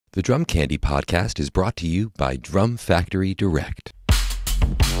The Drum Candy podcast is brought to you by Drum Factory Direct.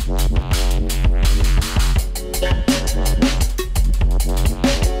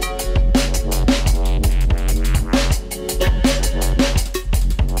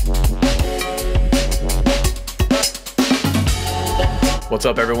 What's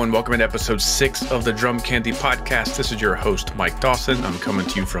up, everyone? Welcome to episode 6 of the Drum Candy podcast. This is your host, Mike Dawson. I'm coming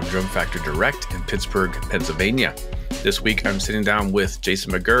to you from Drum Factory Direct in Pittsburgh, Pennsylvania. This week, I'm sitting down with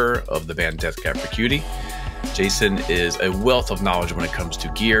Jason McGerr of the band Death Cab for Cutie. Jason is a wealth of knowledge when it comes to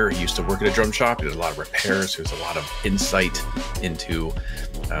gear. He used to work at a drum shop. He does a lot of repairs. There's a lot of insight into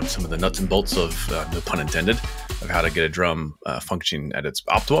some of the nuts and bolts of, no pun intended, of how to get a drum functioning at its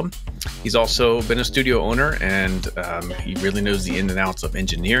optimum. He's also been a studio owner, and he really knows the ins and outs of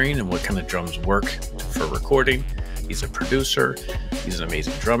engineering and what kind of drums work for recording. He's a producer. He's an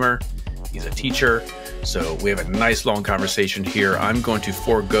amazing drummer. He's a teacher. So we have a nice long conversation here. I'm going to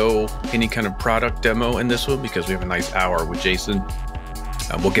forego any kind of product demo in this one because we have a nice hour with Jason.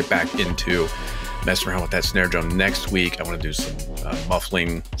 We'll get back into messing around with that snare drum next week. I want to do some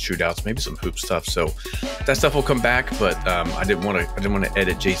muffling shootouts, maybe some hoop stuff. So that stuff will come back, but I didn't want to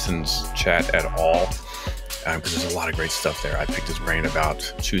edit Jason's chat at all because there's a lot of great stuff there. I picked his brain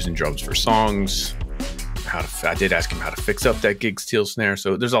about choosing drums for songs. I did ask him how to fix up that gig steel snare.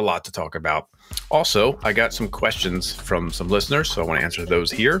 So there's a lot to talk about. Also, I got some questions from some listeners, so I want to answer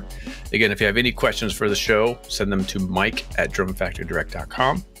those here. Again, if you have any questions for the show, send them to Mike at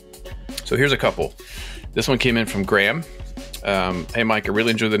drumfactorydirect.com. So here's a couple. This one came in from Graham. Hey, Mike, I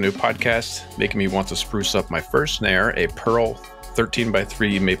really enjoy the new podcast, making me want to spruce up my first snare, a Pearl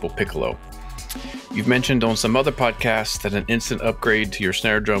 13x3 maple piccolo. You've mentioned on some other podcasts that an instant upgrade to your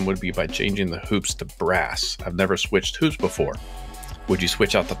snare drum would be by changing the hoops to brass. I've never switched hoops before. Would you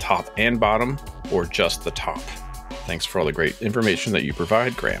switch out the top and bottom or just the top? Thanks for all the great information that you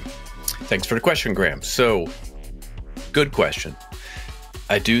provide, Graham. Thanks for the question, Graham. So, good question.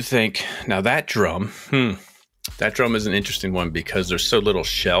 I do think, now that drum is an interesting one because there's so little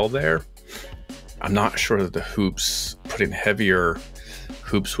shell there. I'm not sure that the hoops, putting heavier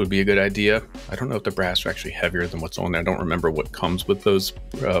hoops would be a good idea. I don't know if the brass are actually heavier than what's on there. I don't remember what comes with those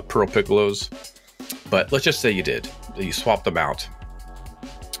Pearl Piccolos, but let's just say you did. You swapped them out.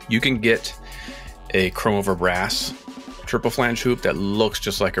 You can get a chrome over brass triple flange hoop that looks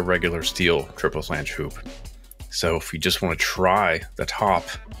just like a regular steel triple flange hoop. So if you just want to try the top,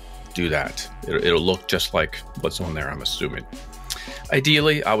 do that. It'll look just like what's on there, I'm assuming.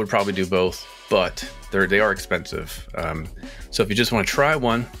 Ideally, I would probably do both, but they are expensive. So if you just want to try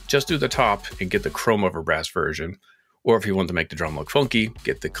one, just do the top and get the chrome over brass version. Or if you want to make the drum look funky,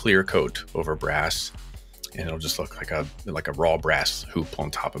 get the clear coat over brass, and it'll just look like a raw brass hoop on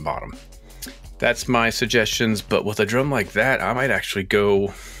top and bottom. That's my suggestions, but with a drum like that, I might actually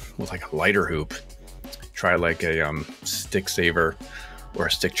go with like a lighter hoop. Try like a stick saver or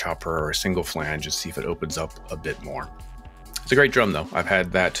a stick chopper or a single flange and see if it opens up a bit more. It's a great drum though. I've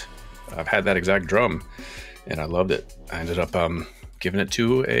had that exact drum and I loved it. I ended up giving it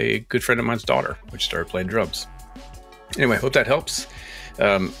to a good friend of mine's daughter, which started playing drums. Anyway, hope that helps.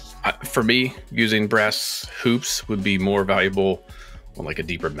 For me, using brass hoops would be more valuable on like a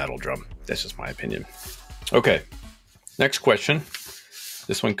deeper metal drum. That's just my opinion. Okay, next question.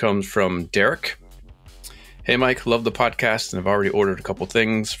 This one comes from Derek. Hey, Mike, love the podcast and I've already ordered a couple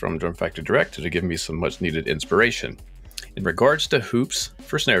things from Drum Factory Direct to give me some much needed inspiration. In regards to hoops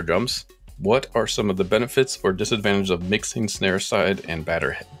for snare drums, what are some of the benefits or disadvantages of mixing snare side and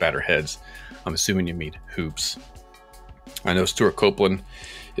batter heads? I'm assuming you mean hoops. I know Stuart Copeland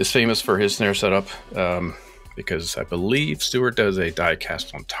is famous for his snare setup because I believe Stuart does a die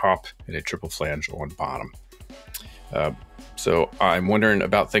cast on top and a triple flange on bottom. So I'm wondering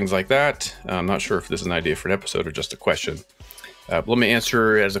about things like that. I'm not sure if this is an idea for an episode or just a question. Let me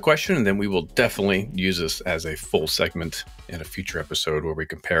answer it as a question, and then we will definitely use this as a full segment in a future episode where we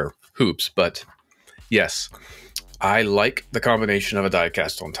compare hoops. But yes, I like the combination of a die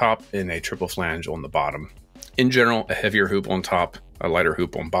cast on top and a triple flange on the bottom. In general, a heavier hoop on top, a lighter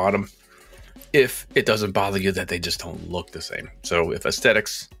hoop on bottom, if it doesn't bother you that they just don't look the same. So if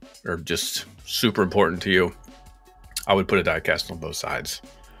aesthetics are just super important to you, I would put a die cast on both sides.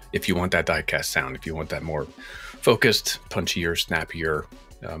 If you want that die cast sound, if you want that more focused, punchier, snappier,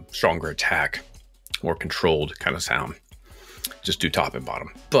 stronger attack, more controlled kind of sound, just do top and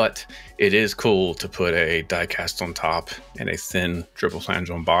bottom. But it is cool to put a die cast on top and a thin triple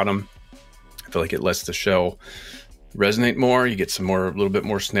flange on bottom. I feel like it lets the shell resonate more. You get a little bit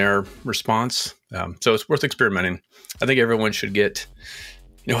more snare response. So it's worth experimenting. I think everyone should get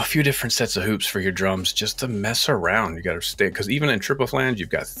a few different sets of hoops for your drums just to mess around. You got to stay, because even in triple flange, you've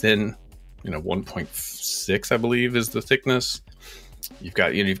got thin, 1.6, I believe, is the thickness. You've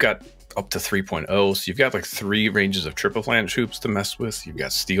got up to 3.0, so you've got like 3 ranges of triple flange hoops to mess with. You've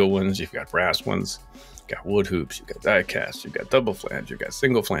got steel ones, you've got brass ones, you've got wood hoops, you've got die cast, you've got double flange, you've got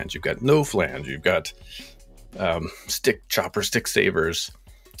single flange, you've got no flange, you've got stick chopper, stick savers.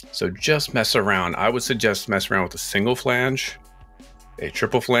 So just mess around. I would suggest mess around with a single flange, a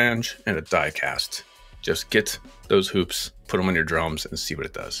triple flange, and a die cast. Just get those hoops, put them on your drums, and see what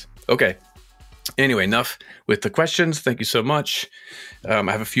it does. Okay. Anyway, enough with the questions. Thank you so much. I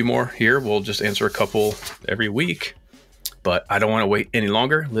have a few more here. We'll just answer a couple every week, but I don't want to wait any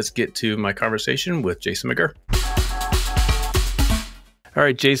longer. Let's get to my conversation with Jason McGerr. All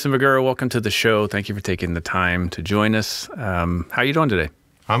right, Jason McGerr, welcome to the show. Thank you for taking the time to join us. How are you doing today?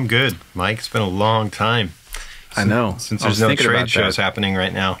 I'm good, Mike. It's been a long time. I know. Since there's no trade shows happening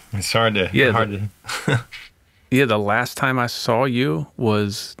right now. It's hard to... Yeah, the last time I saw you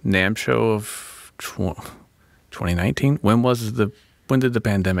was NAMM show of 2019. When did the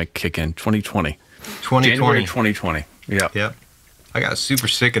pandemic kick in? 2020. 2020. January 2020. Yeah. Yep. I got super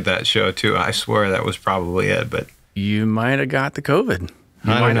sick at that show too. I swear that was probably it, but you might have got the COVID.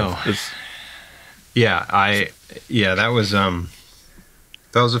 I don't know.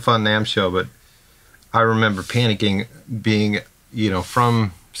 That was a fun NAMM show, but I remember panicking being,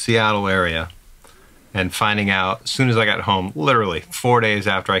 from Seattle area and finding out as soon as I got home, literally 4 days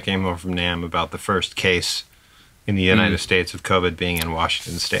after I came home from NAMM, about the first case in the United States of COVID being in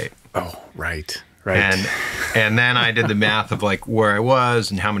Washington State. Oh, right. And then I did the math of like where I was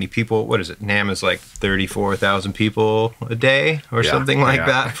and how many people. What is it? NAMM is like 34,000 people a day or something like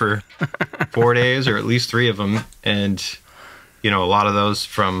that for 4 days, or at least 3 of them. And a lot of those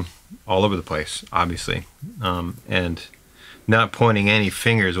from all over the place, obviously. And not pointing any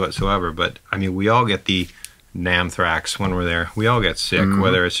fingers whatsoever, but I mean, we all get the NAMthrax when we're there. We all get sick,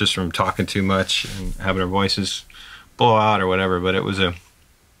 whether it's just from talking too much and having our voices blow out or whatever. But it was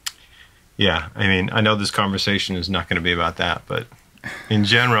I know this conversation is not going to be about that, but in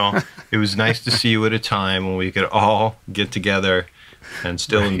general, it was nice to see you at a time when we could all get together and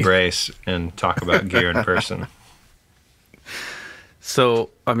still embrace and talk about gear in person. So,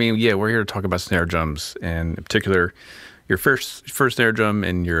 I mean, we're here to talk about snare drums, and in particular, your first snare drum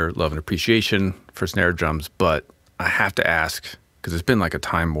and your love and appreciation for snare drums. But I have to ask, because it's been like a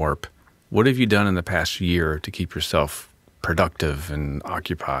time warp, what have you done in the past year to keep yourself productive and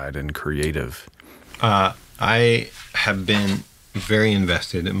occupied and creative? I have been very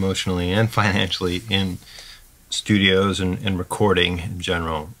invested emotionally and financially in studios and recording in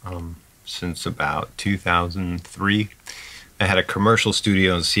general since about 2003. I had a commercial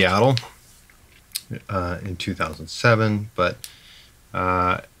studio in Seattle in 2007, but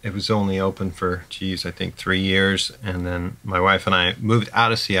it was only open for, I think 3 years. And then my wife and I moved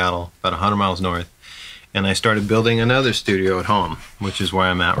out of Seattle, about 100 miles north, and I started building another studio at home, which is where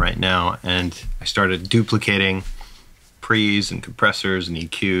I'm at right now. And I started duplicating pre's and compressors and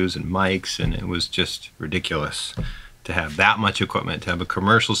EQs and mics, and it was just ridiculous to have that much equipment, to have a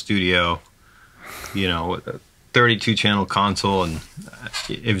commercial studio, with a 32-channel console, and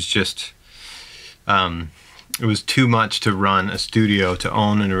it was just... it was too much to run a studio, to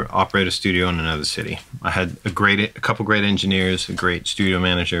own and operate a studio in another city. I had a couple great engineers, a great studio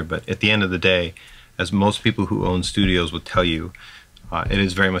manager, but at the end of the day, as most people who own studios will tell you, it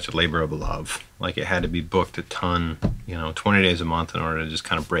is very much a labor of love. Like, it had to be booked a ton, 20 days a month in order to just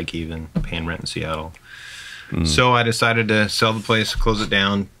kind of break even paying rent in Seattle. So I decided to sell the place, close it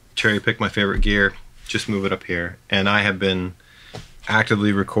down, cherry pick my favorite gear, just move it up here. And I have been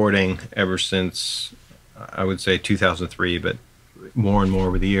actively recording ever since, I would say 2003, but more and more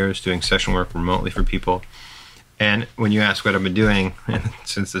over the years, doing session work remotely for people. And when you ask what I've been doing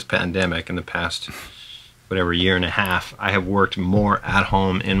since this pandemic, in the past, year and a half, I have worked more at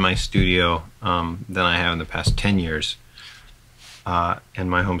home in my studio than I have in the past 10 years in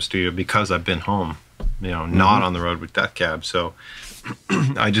my home studio, because I've been home, not on the road with Death Cab. So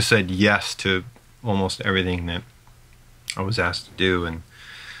I just said yes to almost everything that I was asked to do. And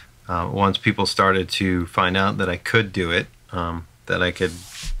once people started to find out that I could do it, that I could,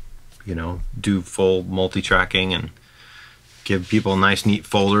 do full multi-tracking and give people a nice neat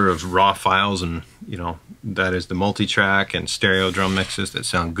folder of raw files, and that is the multi-track and stereo drum mixes that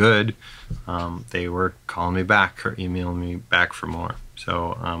sound good, they were calling me back or emailing me back for more.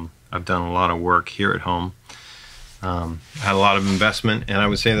 So I've done a lot of work here at home. Had a lot of investment, and I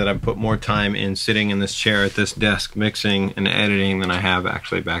would say that I've put more time in sitting in this chair at this desk mixing and editing than I have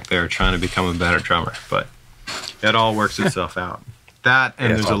actually back there trying to become a better drummer. But it all works itself out. That, and Yeah,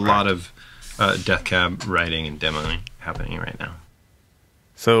 there's it's a all lot of Death Cab writing and demoing happening right now.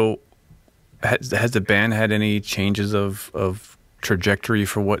 So has the band had any changes of trajectory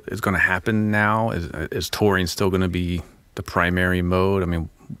for what is going to happen now? Is touring still going to be the primary mode? I mean,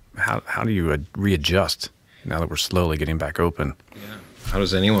 how do you readjust now that we're slowly getting back open? Yeah. How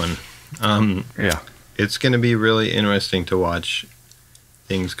does anyone? Yeah. It's going to be really interesting to watch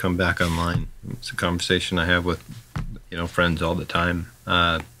things come back online. It's a conversation I have with, friends all the time.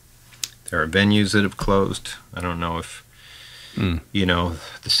 There are venues that have closed. I don't know if, the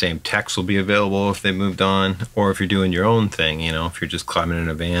same techs will be available if they moved on, or if you're doing your own thing, if you're just climbing in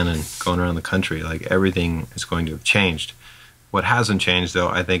a van and going around the country, like everything is going to have changed. What hasn't changed, though,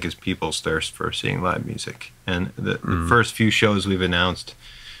 I think, is people's thirst for seeing live music. And the first few shows we've announced,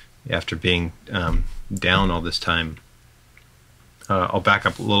 after being down all this time, I'll back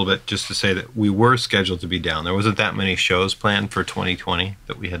up a little bit just to say that we were scheduled to be down. There wasn't that many shows planned for 2020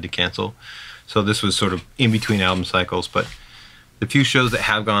 that we had to cancel. So this was sort of in between album cycles. But the few shows that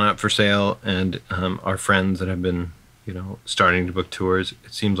have gone up for sale and our friends that have been, starting to book tours,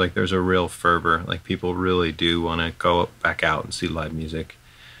 it seems like there's a real fervor. Like people really do want to go back out and see live music,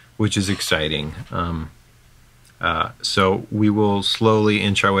 which is exciting. So we will slowly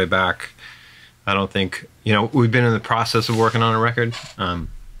inch our way back. I don't think, we've been in the process of working on a record,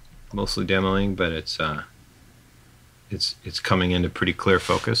 mostly demoing, but it's coming into pretty clear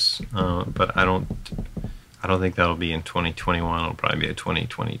focus. But I don't think that'll be in 2021. It'll probably be a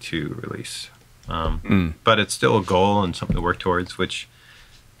 2022 release. But it's still a goal and something to work towards, which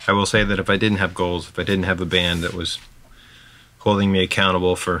I will say that if I didn't have goals, if I didn't have a band that was holding me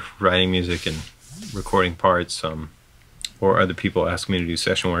accountable for writing music and recording parts, or other people asking me to do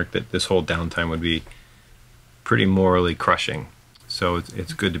session work, that this whole downtime would be pretty morally crushing. So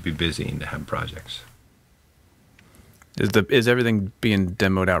it's good to be busy and to have projects. Is everything being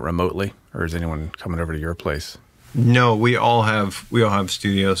demoed out remotely, or is anyone coming over to your place? No, we all have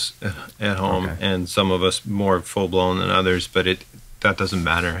studios at home, Okay. and some of us more full blown than others. But that doesn't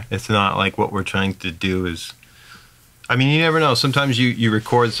matter. It's not like what we're trying to do is. I mean, you never know. Sometimes you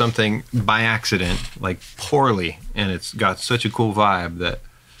record something by accident, like poorly, and it's got such a cool vibe that,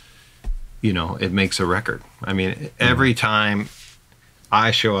 it makes a record. I mean, every time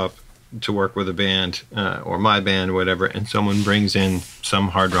I show up to work with a band, or my band or whatever, and someone brings in some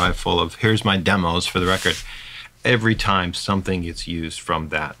hard drive full of, here's my demos for the record, every time something gets used from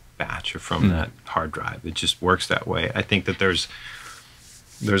that batch or from that hard drive. It just works that way. I think that there's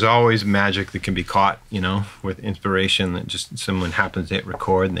always magic that can be caught, with inspiration that just someone happens to hit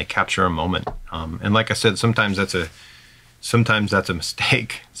record and they capture a moment. And like I said, sometimes that's a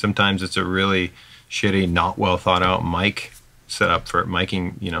mistake. Sometimes it's a really shitty, not well thought out mic set up for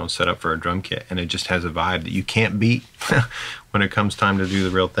a drum kit, and it just has a vibe that you can't beat when it comes time to do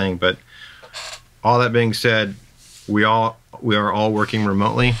the real thing. But all that being said, we are all working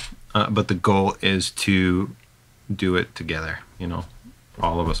remotely, but the goal is to do it together,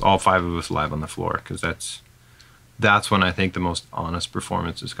 all of us, all five of us live on the floor, because that's when I think the most honest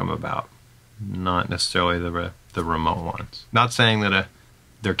performances come about, not necessarily the remote ones. Not saying that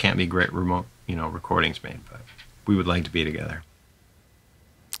there can't be great remote, recordings made, but we would like to be together.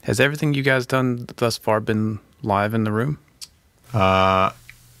 Has everything you guys done thus far been live in the room?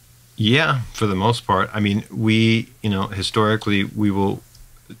 Yeah, for the most part. I mean, we, historically, we will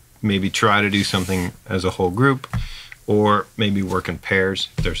maybe try to do something as a whole group, or maybe work in pairs.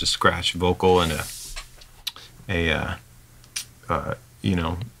 If there's a scratch vocal and a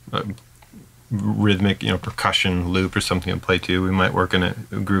rhythmic, percussion loop or something to play to, we might work in a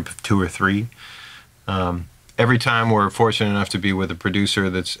group of 2 or 3. Every time we're fortunate enough to be with a producer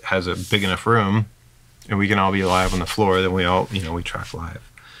that has a big enough room and we can all be live on the floor, then we all, we track live.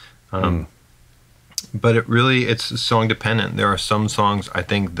 But it's song dependent. There are some songs I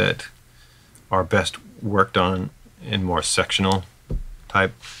think that are best worked on in more sectional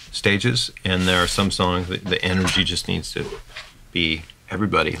type stages, and there are some songs that the energy just needs to be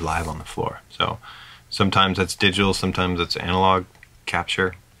everybody live on the floor. So sometimes that's digital, sometimes that's analog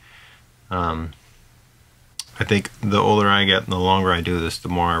capture. I think the older I get and the longer I do this, the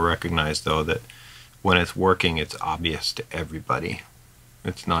more I recognize, though, that when it's working, it's obvious to everybody.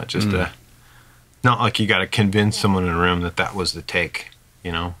 It's not just not like you got to convince someone in a room that was the take,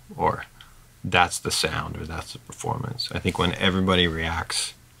 or that's the sound, or that's the performance. I think when everybody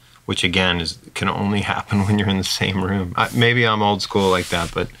reacts, which again can only happen when you're in the same room. Maybe I'm old school like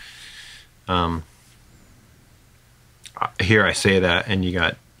that, but here I say that, and you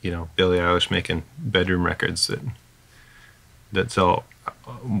got Billie Eilish making bedroom records that sell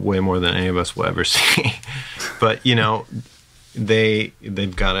way more than any of us will ever see. But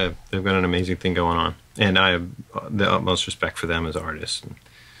they've got an amazing thing going on, and I have the utmost respect for them as artists, and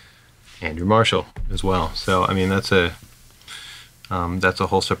Andrew Marshall as well. So I mean, that's a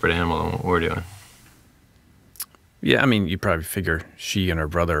whole separate animal than what we're doing. Yeah, I mean, you probably figure she and her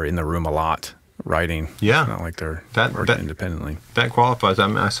brother are in the room a lot writing. Yeah, it's not like they're working independently. That qualifies. I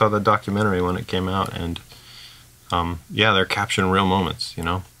mean, I saw the documentary when it came out, and yeah, they're capturing real moments. You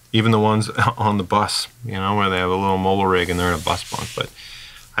know, even the ones on the bus. You know, where they have a little mobile rig and they're in a bus bunk. But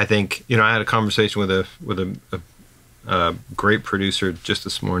I think, you know, I had a conversation with a great producer just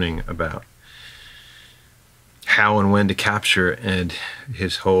this morning about how and when to capture, and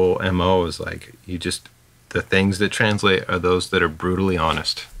his whole MO is like, the things that translate are those that are brutally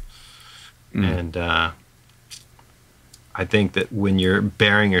honest. And I think that when you're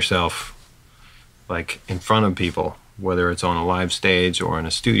bearing yourself like in front of people, whether it's on a live stage or in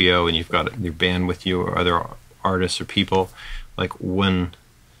a studio, and you've got your band with you or other artists or people, like when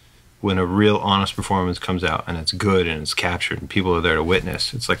a real honest performance comes out and it's good and it's captured and people are there to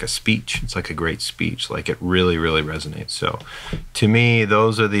witness, it's like a speech. It's like a great speech. Like it really, really resonates. So to me,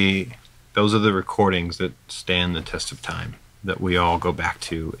 those are the recordings that stand the test of time, that we all go back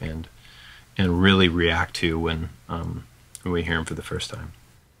to and really react to when we hear them for the first time.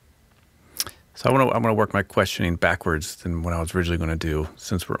 So I want to work my questioning backwards than what I was originally going to do,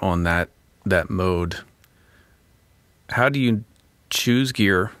 since we're on that mode. How do you choose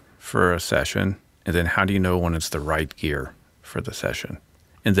gear for a session, and then how do you know when it's the right gear for the session?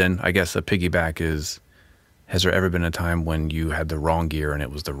 And then I guess a piggyback is, has there ever been a time when you had the wrong gear and it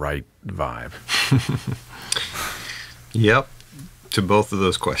was the right vibe? Yep, to both of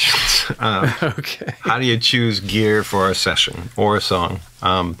those questions. Okay. How do you choose gear for a session or a song?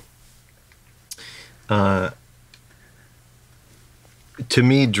 To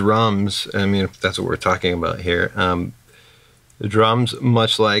me, drums, I mean, if that's what we're talking about here, the drums,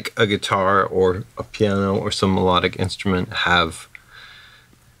 much like a guitar or a piano or some melodic instrument, have,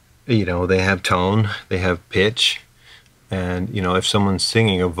 you know, they have tone, they have pitch. And, you know, if someone's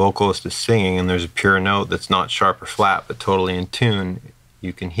singing, a vocalist is singing, and there's a pure note that's not sharp or flat, but totally in tune,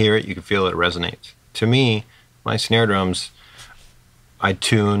 you can hear it, you can feel it resonates. To me, my snare drums, I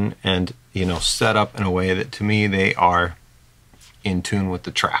tune and, you know, set up in a way that, to me, they are in tune with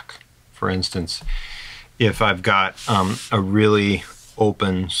the track. For instance, if I've got a really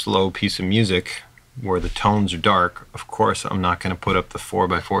open, slow piece of music where the tones are dark, of course, I'm not going to put up the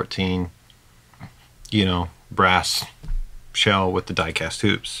 4x14, you know, brass shell with the die-cast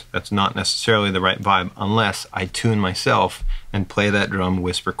hoops. That's not necessarily the right vibe unless I tune myself and play that drum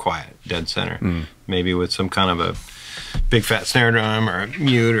whisper quiet, dead center. Maybe with some kind of a big fat snare drum or a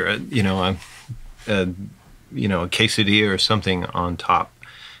mute or a quesadilla or something on top.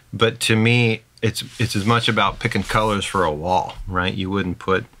 But to me, it's as much about picking colors for a wall, right? You wouldn't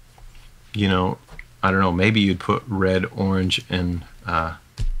put, you know, I don't know, maybe you'd put red, orange, and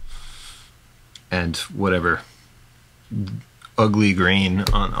whatever ugly green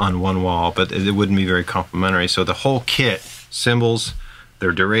on one wall, but it wouldn't be very complimentary. So the whole kit, cymbals,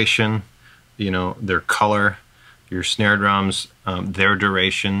 their duration, you know, their color, your snare drums, their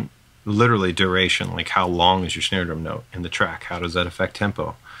duration, literally duration, like how long is your snare drum note in the track? How does that affect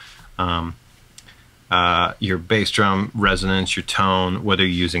tempo? Your bass drum resonance, your tone, whether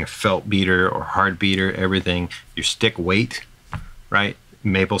you're using a felt beater or hard beater, everything, your stick weight, right?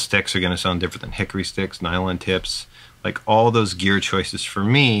 Maple sticks are going to sound different than hickory sticks, nylon tips. Like all those gear choices for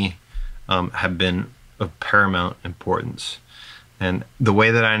me have been of paramount importance. And the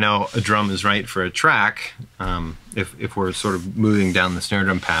way that I know a drum is right for a track, if we're sort of moving down the snare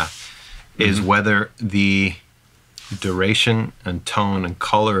drum path, is whether the duration and tone and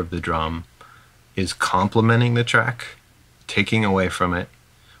color of the drum is complementing the track, taking away from it,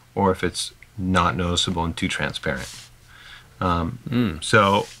 or if it's not noticeable and too transparent.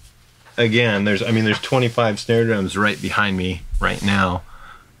 So again, there's 25 snare drums right behind me right now,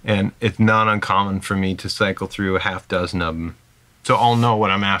 and it's not uncommon for me to cycle through a half dozen of them. So I'll know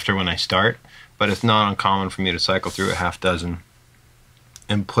what I'm after when I start, but it's not uncommon for me to cycle through a half dozen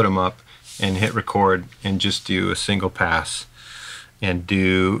and put them up and hit record and just do a single pass and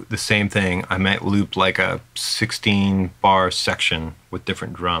do the same thing. I might loop like a 16-bar section with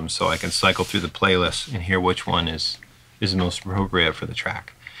different drums so I can cycle through the playlist and hear which one is the most appropriate for the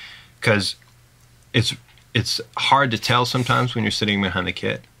track. Because it's hard to tell sometimes when you're sitting behind the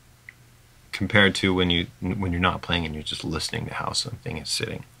kit compared to when you're not playing and you're just listening to how something is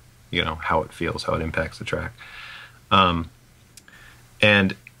sitting, you know, how it feels, how it impacts the track.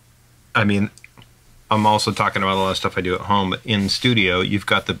 And I mean, I'm also talking about a lot of stuff I do at home, but in the studio, you've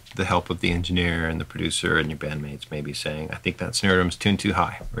got the help of the engineer and the producer and your bandmates maybe saying, I think that snare drum's tuned too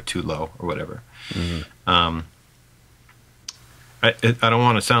high or too low or whatever. I don't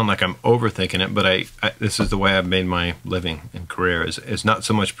want to sound like I'm overthinking it, but this is the way I've made my living and career is not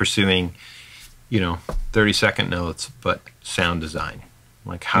so much pursuing, 30-second notes, but sound design,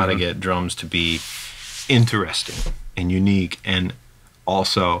 like how to get drums to be interesting and unique, and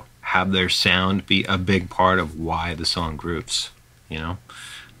also have their sound be a big part of why the song grooves.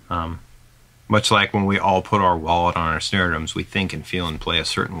 Much like when we all put our wallet on our snare drums, we think and feel and play a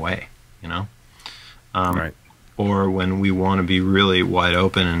certain way. Right. Or when we want to be really wide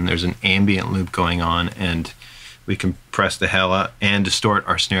open and there's an ambient loop going on and we can press the hell out and distort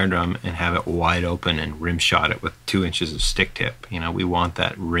our snare drum and have it wide open and rim shot it with 2 inches of stick tip. We want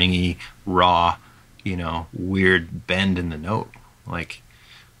that ringy, raw, weird bend in the note. Like,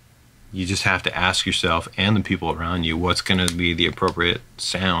 you just have to ask yourself and the people around you what's going to be the appropriate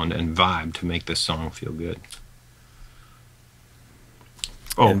sound and vibe to make this song feel good.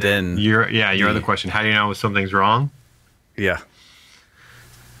 Oh, and then your other question, how do you know if something's wrong? Yeah.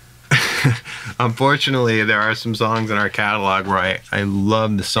 Unfortunately, there are some songs in our catalog where I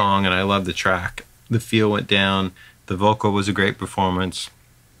love the song and I love the track. The feel went down. The vocal was a great performance.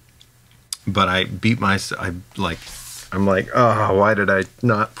 But I beat I'm like, oh, why did I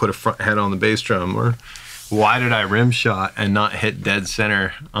not put a front head on the bass drum? Or why did I rim shot and not hit dead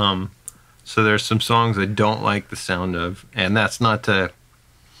center? So there's some songs I don't like the sound of. And that's not to,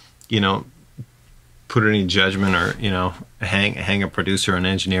 put any judgment or, hang a producer or an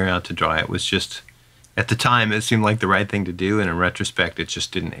engineer out to dry. It was just, at the time, it seemed like the right thing to do. And in retrospect, it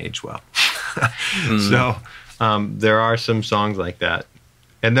just didn't age well. So there are some songs like that.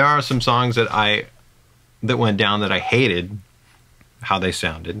 And there are some songs that went down that I hated how they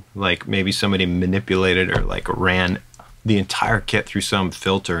sounded. Like maybe somebody manipulated or like ran the entire kit through some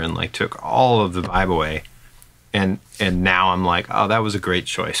filter and like took all of the vibe away. And now I'm like, oh, that was a great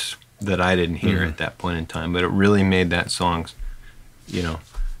choice that I didn't hear at that point in time. But it really made that song,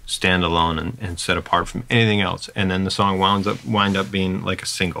 stand alone and set apart from anything else. And then the song wind up being like a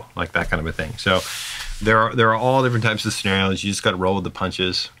single, like that kind of a thing. So there are all different types of scenarios. You just got to roll with the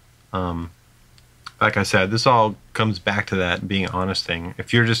punches. Like I said, this all comes back to that being honest thing.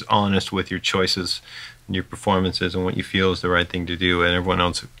 If you're just honest with your choices and your performances and what you feel is the right thing to do, and everyone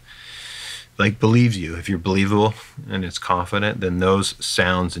else believes you, if you're believable and it's confident, then those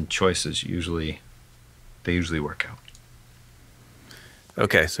sounds and choices usually work out.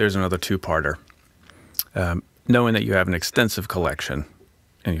 Okay, so here's another two-parter. Knowing that you have an extensive collection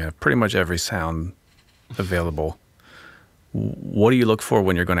and you have pretty much every sound available, what do you look for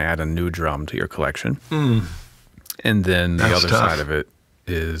when you're going to add a new drum to your collection? And then the other side of it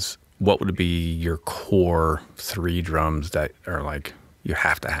is, what would be your core 3 drums that are like, you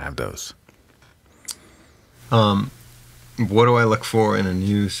have to have those? What do I look for in a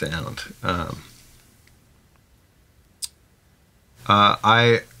new sound?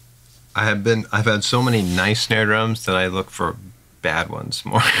 I've had so many nice snare drums that I look for bad ones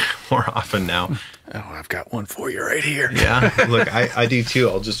more often now. Oh, I've got one for you right here. Yeah, look, I do too.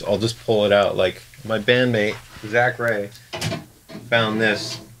 I'll just pull it out. Like my bandmate Zach Ray found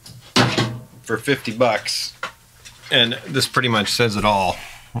this for $50, and this pretty much says it all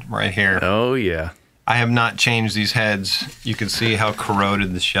right here. Oh yeah. I have not changed these heads. You can see how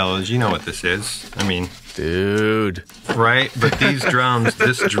corroded the shell is. You know what this is. I mean, dude, right? But these drums,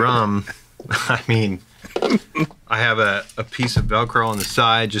 this drum, I mean, I have a piece of Velcro on the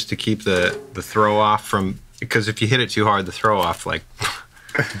side just to keep the throw off from, because if you hit it too hard, the throw off like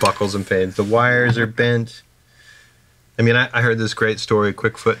buckles and fades. The wires are bent. I mean, I heard this great story,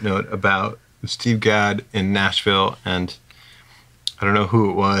 quick footnote, about Steve Gadd in Nashville, and I don't know who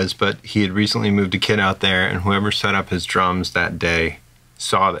it was, but he had recently moved a kid out there, and whoever set up his drums that day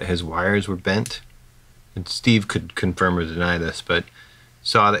saw that his wires were bent. And Steve could confirm or deny this, but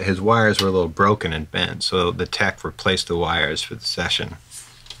saw that his wires were a little broken and bent, so the tech replaced the wires for the session.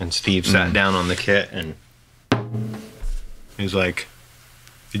 And Steve sat down on the kit and he was like,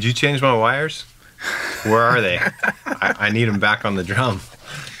 "Did you change my wires? Where are they? I need them back on the drum."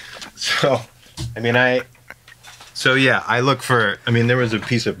 So, I mean, I look for, I mean, there was a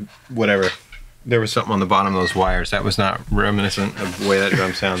piece of whatever, there was something on the bottom of those wires that was not reminiscent of the way that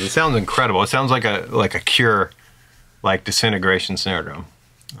drum sounds. It sounds incredible. It sounds like a Cure, like disintegration snare drum.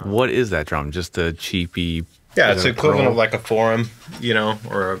 What is that drum? Just a cheapy? Yeah, it's equivalent of like a Forum,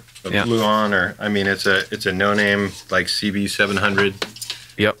 or a Blue On, or I mean, it's a no name like CB 700.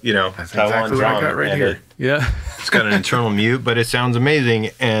 Yep. That's exactly what I got right here. Yeah. It's got an internal mute, but it sounds amazing.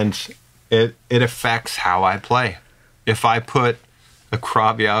 And it affects how I play. If I put a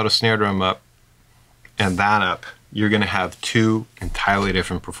Craviotto snare drum up and that up, you're going to have two entirely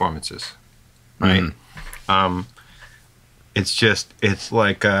different performances, right? It's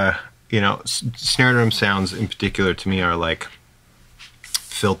like, snare drum sounds in particular to me are like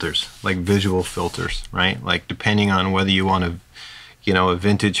filters, like visual filters, right? Like depending on whether you want a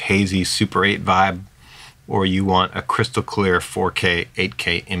vintage hazy Super 8 vibe or you want a crystal clear 4K,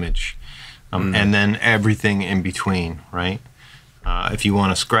 8K image, and then everything in between, right? If you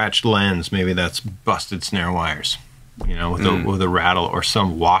want a scratched lens, maybe that's busted snare wires, with a rattle or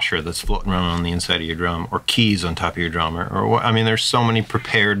some washer that's floating around on the inside of your drum, or keys on top of your drum, there's so many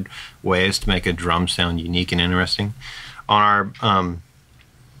prepared ways to make a drum sound unique and interesting. On our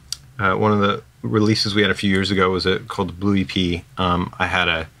one of the releases we had a few years ago was called the Blue EP. I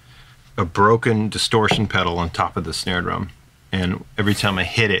had a broken distortion pedal on top of the snare drum. And every time I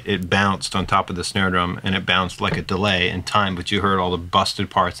hit it, it bounced on top of the snare drum, and it bounced like a delay in time, but you heard all the busted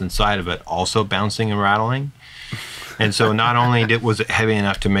parts inside of it also bouncing and rattling. And so not only was it heavy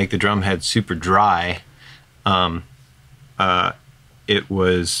enough to make the drum head super dry, it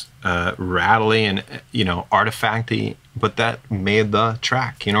was rattly and, artifacty, but that made the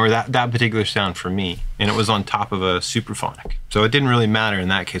track, or that particular sound for me. And it was on top of a superphonic. So it didn't really matter in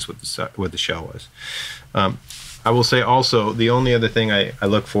that case what the shell was. I will say also, the only other thing I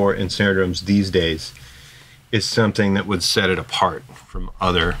look for in snare drums these days is something that would set it apart from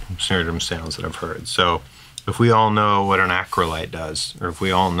other snare drum sounds that I've heard. So if we all know what an acrolite does, or if we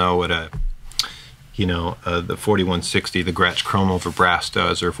all know what the 4160, the Gretsch Chrome over brass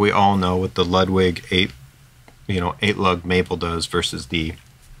does, or if we all know what the Ludwig 8-lug maple does versus the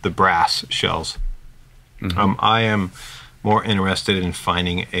brass shells, I am more interested in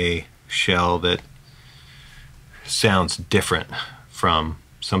finding a shell that sounds different from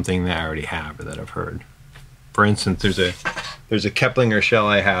something that I already have or that I've heard. For instance, there's a Keplinger shell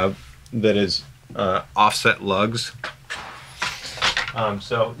I have that is offset lugs.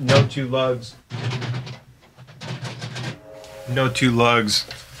 So no two lugs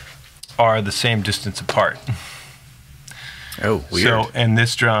are the same distance apart. Oh, weird. So, and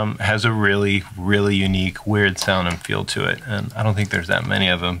this drum has a really, really unique, weird sound and feel to it. And I don't think there's that many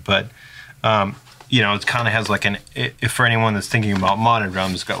of them, but it kind of has like if for anyone that's thinking about modern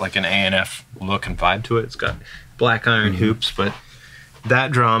drums, it's got like an A&F look and vibe to it. It's got black iron hoops, but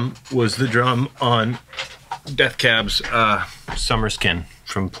that drum was the drum on Death Cab's Summerskin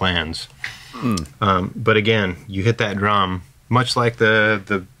from Plans. But again, you hit that drum, much like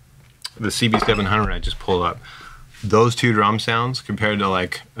the CB700 I just pulled up. Those two drum sounds compared to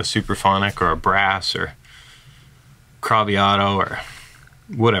like a Superphonic or a brass or Craviotto or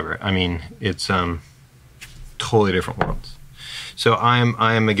whatever. I mean, it's totally different worlds. So I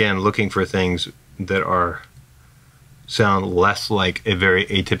am again looking for things that sound less like a very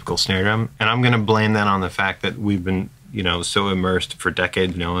atypical snare drum, and I'm going to blame that on the fact that we've been so immersed for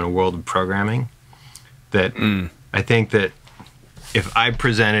decades in a world of programming that I think that if I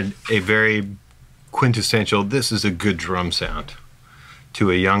presented a very quintessential, this is a good drum sound,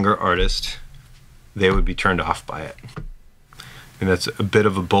 to a younger artist, they would be turned off by it. And that's a bit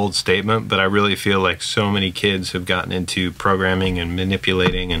of a bold statement, but I really feel like so many kids have gotten into programming and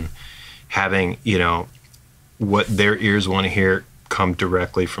manipulating and having, what their ears want to hear come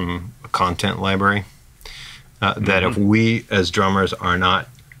directly from a content library. That if we as drummers are not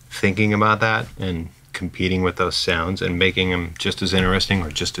thinking about that and competing with those sounds and making them just as interesting or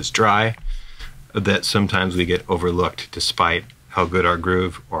just as dry, that sometimes we get overlooked despite how good our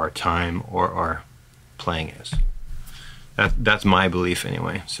groove or our time or our playing is. That's my belief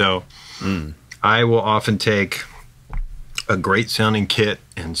anyway. So I will often take a great sounding kit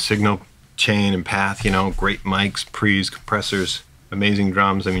and signal chain and path, great mics, pre's, compressors, amazing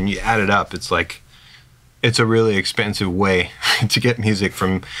drums. I mean, you add it up, it's like, it's a really expensive way to get music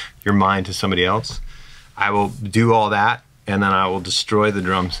from your mind to somebody else. I will do all that, and then I will destroy the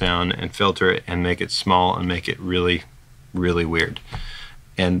drum sound and filter it and make it small and make it really, really weird.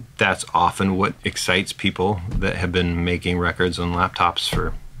 And that's often what excites people that have been making records on laptops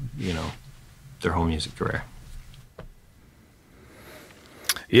for, their whole music career.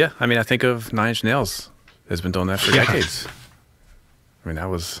 Yeah, I mean, I think of Nine Inch Nails has been doing that for decades. I mean, that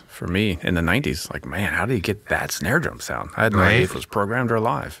was, for me, in the 90s. Like, man, how did he get that snare drum sound? I had no idea if it was programmed or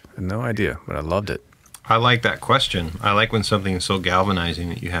live. I had no idea, but I loved it. I like that question. I like when something is so galvanizing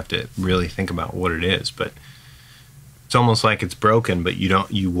that you have to really think about what it is. But it's almost like it's broken, but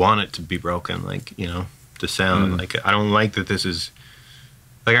you want it to be broken. Like, the sound. Like, I don't like that this is...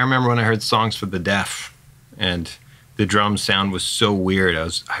 Like, I remember when I heard Songs for the Deaf, and the drum sound was so weird.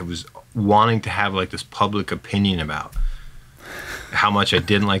 I was wanting to have like this public opinion about how much I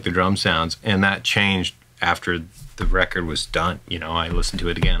didn't like the drum sounds, and that changed after the record was done. You know, I listened to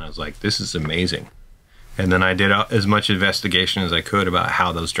it again. I was like, this is amazing. And then I did as much investigation as I could about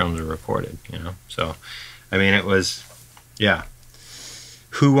how those drums were recorded, you know. So, I mean, it was, yeah.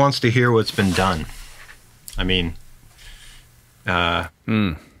 Who wants to hear what's been done? I mean, yeah.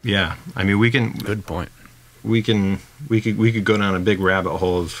 I mean, we can. Good point. We could go down a big rabbit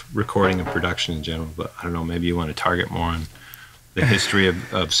hole of recording and production in general, but I don't know. Maybe you want to target more on the history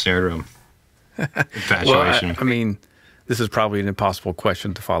of snare drum infatuation. Well, I mean, this is probably an impossible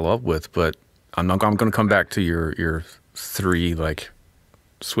question to follow up with, but I'm going to come back to your 3 like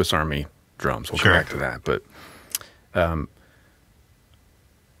Swiss Army drums. We'll come back to that, but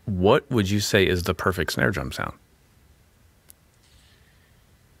what would you say is the perfect snare drum sound?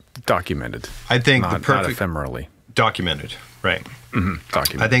 Documented. I think not, the perfect not ephemerally. Documented, right? Mm-hmm.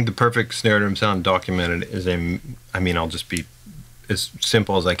 Documented. I think the perfect snare drum sound documented is I mean, I'll just be as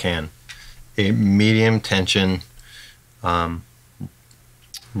simple as I can. A medium tension,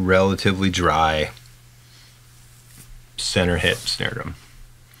 relatively dry center hit snare drum.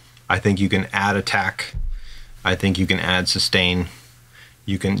 I think you can add attack. I think you can add sustain.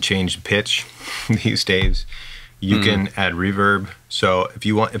 You can change pitch these days. You can add reverb. So if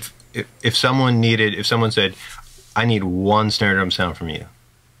you want, if someone said, I need one snare drum sound from you,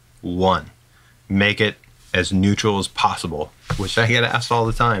 one, make it as neutral as possible, which I get asked all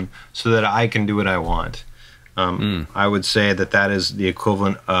the time, so that I can do what I want. I would say that is the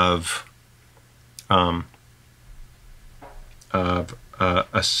equivalent of a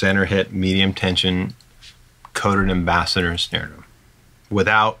center hit medium tension coated ambassador snare drum,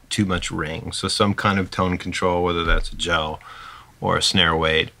 without too much ring. So some kind of tone control, whether that's a gel or a snare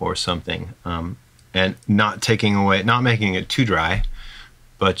weight or something, and not making it too dry,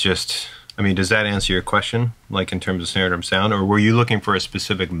 but just, I mean, does that answer your question, like in terms of snare drum sound, or were you looking for a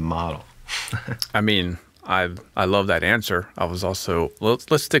specific model? I mean, I love that answer. I was also,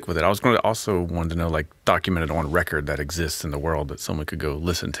 let's stick with it. I was going to also want to know, like, documented on record that exists in the world that someone could go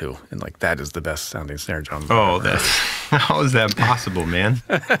listen to, and like that is the best sounding snare drum. Oh, how is that possible, man?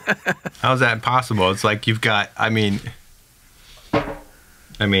 How is that possible? It's like you've got, I mean,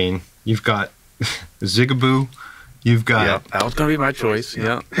 you've got Zigaboo, you've got. Yeah, that was going to be my choice.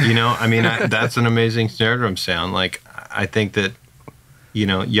 Yeah. You know, I mean, that's an amazing snare drum sound. Like, I think that, you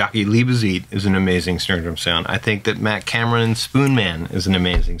know, Yaki Liebezeit is an amazing snare drum sound. I think that Matt Cameron's Spoon Man is an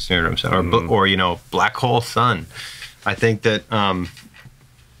amazing snare drum sound. Or you know, Black Hole Sun. I think that,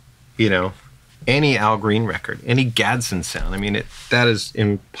 you know, any Al Green record, any Gadsden sound. I mean, that is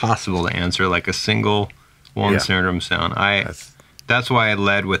impossible to answer like a single one snare drum sound. That's why I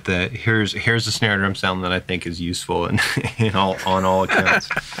led with the here's the snare drum sound that I think is useful on all accounts.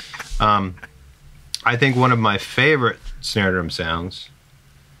 I think one of my favorite snare drum sounds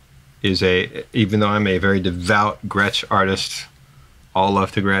is even though I'm a very devout Gretsch artist, all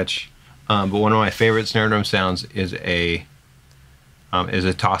love to Gretsch, but one of my favorite snare drum sounds is a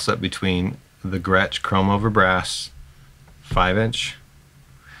toss-up between the Gretsch Chrome Over Brass 5-inch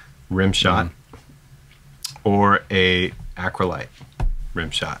rim shot or a Acrolite rim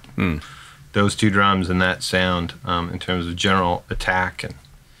shot. Those two drums and that sound, in terms of general attack and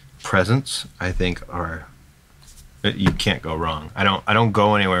presence, I think are, you can't go wrong. I don't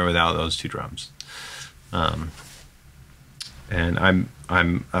go anywhere without those two drums. And I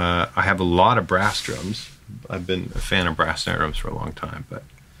have a lot of brass drums. I've been a fan of brass snare drums for a long time, but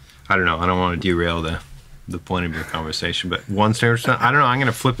I don't know. I don't want to derail the point of your conversation. But one snare drum, I don't know. I'm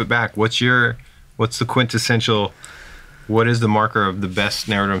going to flip it back. What's the quintessential? What is the marker of the best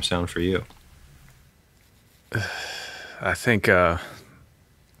snare drum sound for you? I think it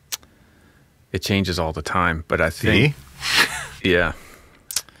changes all the time, but I think, yeah,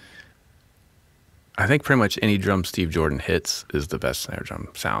 I think pretty much any drum Steve Jordan hits is the best snare drum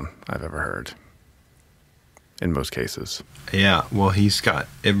sound I've ever heard. In most cases. Yeah, well, he's got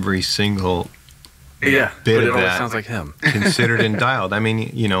every single bit of that sounds like him. considered and dialed. I mean,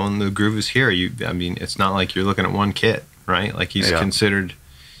 you know, and the groove is here. I mean, it's not like you're looking at one kit, right? Like he's considered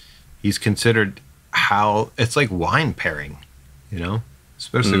how it's like wine pairing, you know,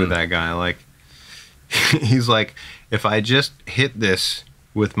 especially with that guy. Like he's like, if I just hit this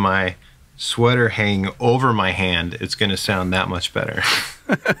with my sweater hanging over my hand, it's going to sound that much better.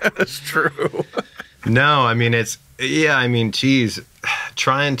 That's true. No, I mean, geez,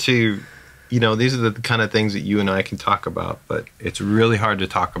 trying to, you know, these are the kind of things that you and I can talk about, but it's really hard to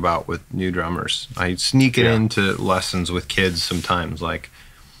talk about with new drummers. I sneak it into lessons with kids sometimes, like,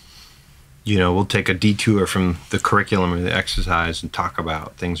 we'll take a detour from the curriculum or the exercise and talk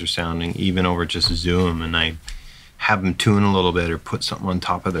about things are sounding even over just Zoom, and I have them tune a little bit or put something on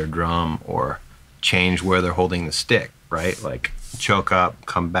top of their drum or change where they're holding the stick, right? Like choke up,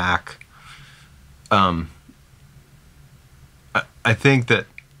 come back. I think that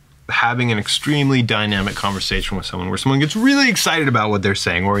having an extremely dynamic conversation with someone where someone gets really excited about what they're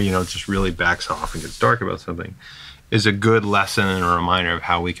saying or, just really backs off and gets dark about something is a good lesson and a reminder of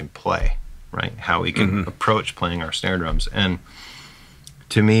how we can play, right? How we can approach playing our snare drums. And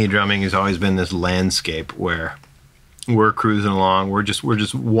to me, drumming has always been this landscape where we're cruising along. We're just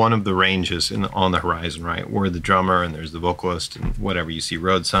one of the ranges on the horizon, right? We're the drummer and there's the vocalist and whatever. You see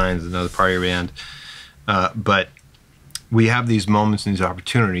road signs, another part of your band. But we have these moments and these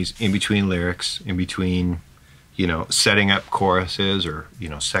opportunities in between lyrics, in between, setting up choruses or,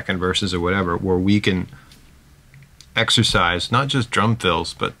 second verses or whatever, where we can exercise not just drum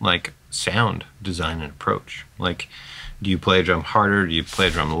fills, but like sound design and approach. Like, do you play a drum harder? Do you play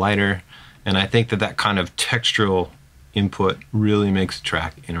a drum lighter? And I think that kind of textural input really makes the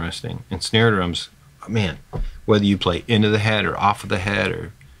track interesting. And snare drums, man, whether you play into the head or off of the head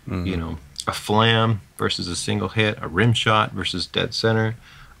or, a flam versus a single hit, a rim shot versus dead center,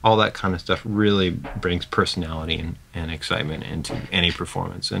 all that kind of stuff really brings personality and excitement into any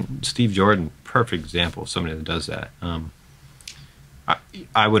performance. And Steve Jordan, perfect example of somebody that does that.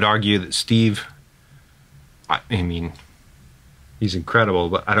 I would argue that Steve, I mean, he's incredible,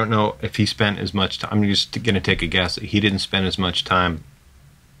 but I don't know if he spent as much time. I'm just going to take a guess that he didn't spend as much time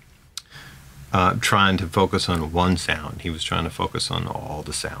trying to focus on one sound. He was trying to focus on all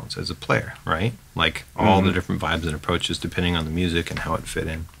the sounds as a player, right? Like all the different vibes and approaches depending on the music and how it fit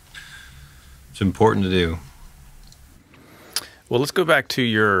in. It's important to do. Well, let's go back to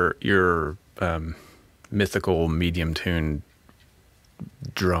your mythical medium-tuned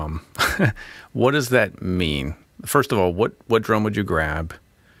drum. What does that mean? First of all, what drum would you grab?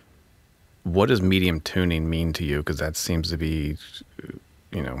 What does medium tuning mean to you? Because that seems to be,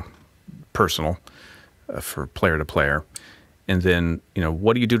 personal for player to player. And then,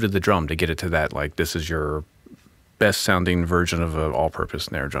 what do you do to the drum to get it to that, like, this is your best sounding version of an all-purpose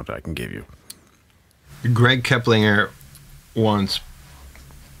snare drum that I can give you? Greg Keplinger once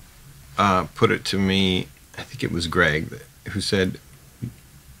put it to me, I think it was Greg, who said,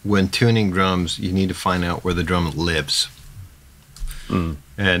 when tuning drums, you need to find out where the drum lives.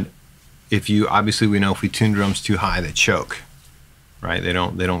 And obviously we know if we tune drums too high, they choke, right? They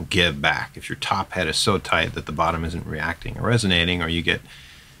don't give back. If your top head is so tight that the bottom isn't reacting or resonating, or you get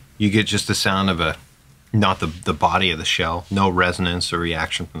just the sound of not the body of the shell, no resonance or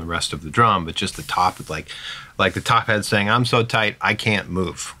reaction from the rest of the drum, but just the top, like the top head saying, I'm so tight, I can't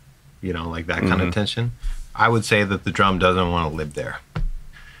move, like that kind of tension. I would say that the drum doesn't want to live there.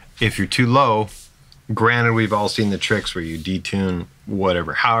 If you're too low, granted, we've all seen the tricks where you detune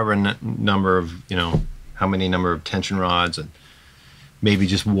whatever, however number of, how many number of tension rods and maybe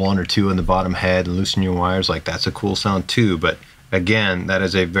just one or two in the bottom head and loosen your wires. Like, that's a cool sound too. But again, that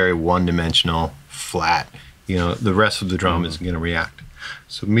is a very one-dimensional, flat, the rest of the drum is going to react.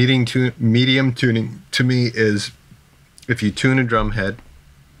 So medium tuning to me is if you tune a drum head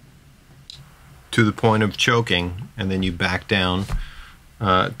to the point of choking and then you back down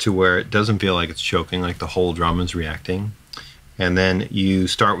to where it doesn't feel like it's choking, like the whole drum is reacting. And then you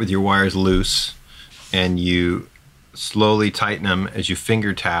start with your wires loose and you slowly tighten them as you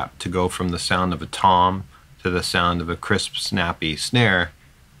finger tap to go from the sound of a tom to the sound of a crisp, snappy snare,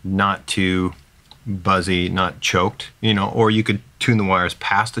 not too buzzy, not choked, or you could tune the wires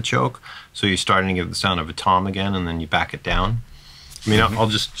past the choke. So you're starting to get the sound of a tom again and then you back it down. I mean, I'll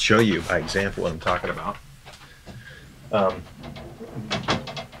just show you by example what I'm talking about.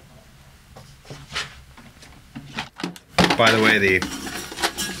 By the way,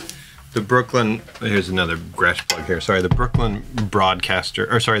 the Brooklyn, here's another Gretsch plug here. Sorry, the Brooklyn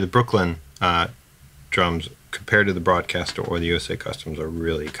the Brooklyn drums compared to the Broadcaster or the USA Customs are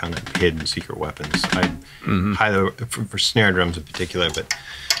really kind of hidden secret weapons. I highly, for snare drums in particular. But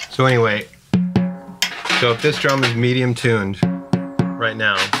so anyway, so if this drum is medium tuned right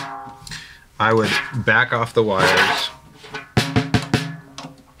now, I would back off the wires.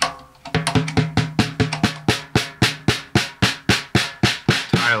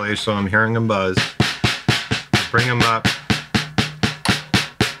 So I'm hearing them buzz. Bring them up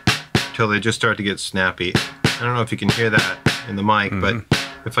till they just start to get snappy. I don't know if you can hear that in the mic, but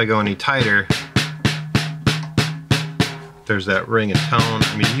if I go any tighter, there's that ring of tone.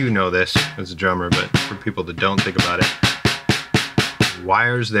 I mean, you know this as a drummer, but for people that don't think about it,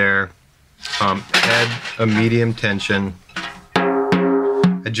 wires there, head a medium tension,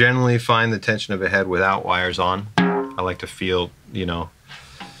 I generally find the tension of a head without wires on. I like to feel, you know,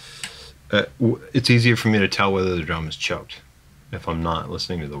 it's easier for me to tell whether the drum is choked if I'm not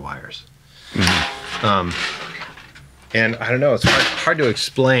listening to the wires. And I don't know, it's hard to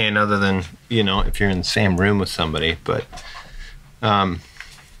explain other than, you know, if you're in the same room with somebody, but I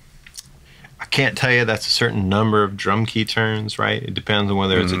can't tell you that's a certain number of drum key turns, right? It depends on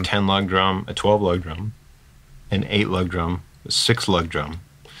whether it's a 10-lug drum, a 12-lug drum, an 8-lug drum, a 6-lug drum,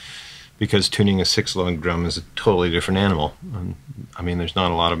 because tuning a 6-lug drum is a totally different animal. I mean, there's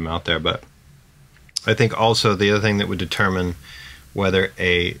not a lot of them out there, but I think also the other thing that would determine whether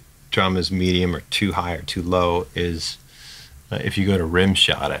a drum is medium or too high or too low is if you go to rim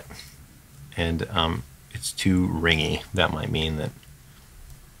shot it and it's too ringy, that might mean that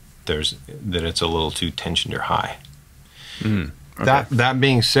it's a little too tensioned or high. Okay. That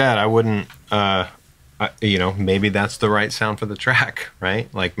being said, I wouldn't you know, maybe that's the right sound for the track,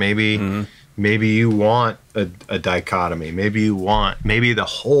 right? Like maybe you want a dichotomy. Maybe the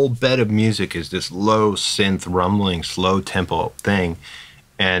whole bed of music is this low synth rumbling slow tempo thing,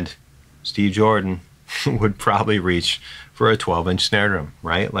 and Steve Jordan would probably reach for a 12-inch snare drum,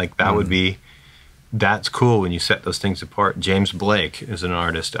 right? Like that would be, that's cool when you set those things apart. James Blake is an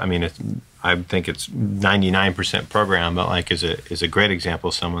artist. I mean, I think it's 99% program, but like is a great example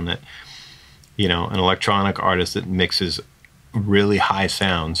of someone that, you know, an electronic artist that mixes really high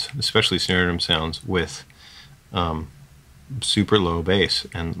sounds, especially snare drum sounds, with super low bass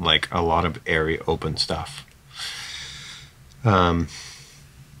and like a lot of airy open stuff.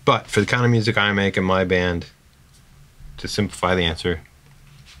 But for the kind of music I make in my band, to simplify the answer,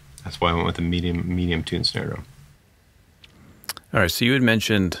 that's why I went with a medium tuned snare drum. All right, so you had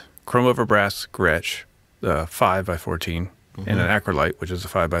mentioned chrome over brass Gretsch, 5x14, and an acrylite, which is a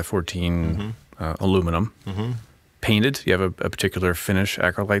 5x14 aluminum. Painted? You have a particular finish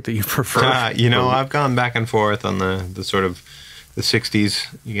acrylite that you prefer? You know, I've gone back and forth on the sort of the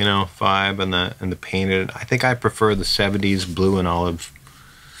 60s, you know, 5 and the painted. I think I prefer the 70s blue and olive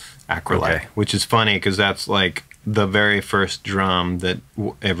acrylite, which is funny because that's like the very first drum that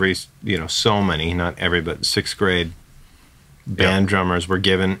every, you know, so many, not every, but 6th grade band drummers were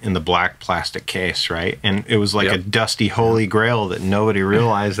given in the black plastic case, right? And it was like a dusty holy grail that nobody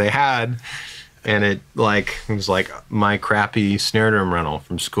realized they had. And it was like my crappy snare drum rental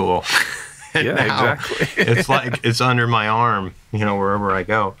from school. And now exactly. It's like it's under my arm, you know, wherever I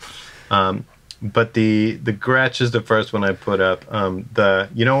go. But the Gretsch is the first one I put up.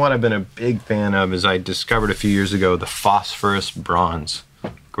 You know what I've been a big fan of is I discovered a few years ago the phosphorus bronze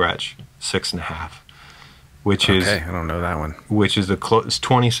Gretsch 6.5, which is I don't know that one. Which is it's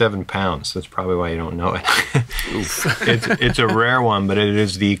 27 pounds. That's probably why you don't know it. It's a rare one, but it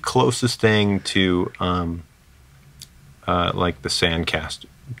is the closest thing to like the Sandcast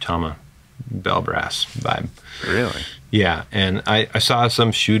Tama bell brass vibe. Really? Yeah, and I saw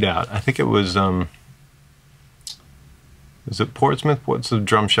some shootout. I think it was it Portsmouth? What's the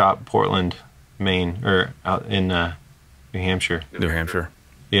drum shop? Portland, Maine, or out in New Hampshire. New Hampshire.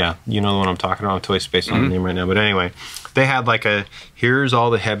 Yeah, you know the one I'm talking about. I'm totally spacing on the name right now. But anyway, they had like here's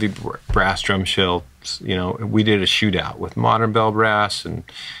all the heavy brass drum shells. You know, we did a shootout with modern bell brass and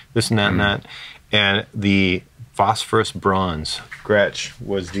this and that and that. And the phosphorus bronze Gretsch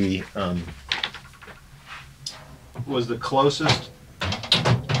was the closest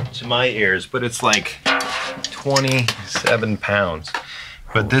to my ears, but it's like 27 pounds.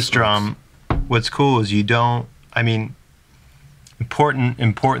 But this drum, what's cool is you don't, I mean, important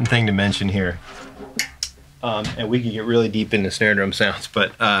thing to mention here, and we can get really deep into snare drum sounds,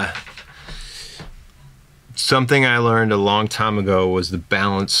 but something I learned a long time ago was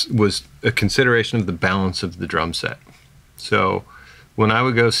a consideration of the balance of the drum set. So when I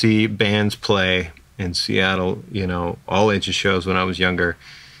would go see bands play in Seattle, you know, all ages shows when I was younger,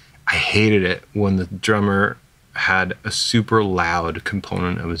 I hated it when the drummer had a super loud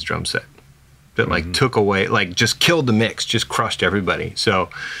component of his drum set that like took away, like just killed the mix, just crushed everybody. So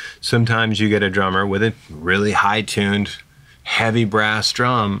sometimes you get a drummer with a really high tuned, heavy brass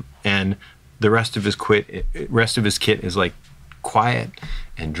drum, and the rest of his kit is like quiet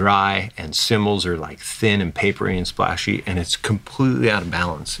and dry, and cymbals are like thin and papery and splashy, and it's completely out of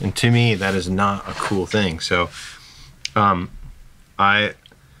balance. And to me, that is not a cool thing. So I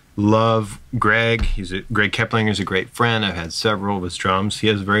love Greg. Greg Keplinger's a great friend. I've had several of his drums. He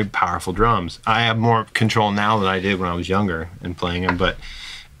has very powerful drums. I have more control now than I did when I was younger and playing them. But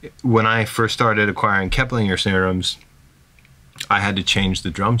when I first started acquiring Keplinger snare drums, I had to change the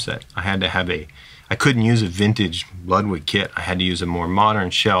drum set. I had to have I couldn't use a vintage Ludwig kit. I had to use a more modern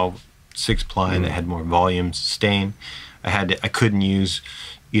shell 6-ply that had more volume, sustain. I couldn't use,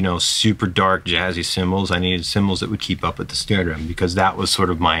 super dark jazzy cymbals. I needed cymbals that would keep up with the snare drum, because that was sort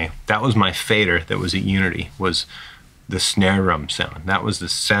of my fader that was at Unity, was the snare drum sound. That was the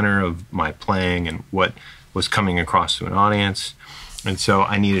center of my playing and what was coming across to an audience. And so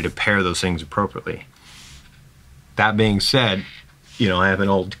I needed to pair those things appropriately. That being said, I have an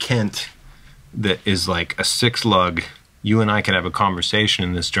old Kent that is like a 6-lug. You and I could have a conversation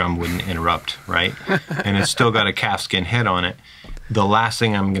and this drum wouldn't interrupt, right? And it's still got a calfskin head on it. The last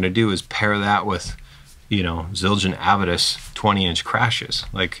thing I'm going to do is pair that with, Zildjian Avitus 20-inch crashes.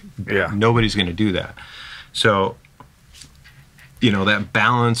 Like, nobody's going to do that. So, that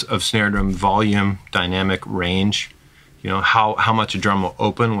balance of snare drum volume, dynamic range, how much a drum will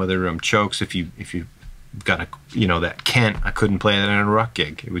open, whether a drum chokes. If you got that Kent, I couldn't play that in a rock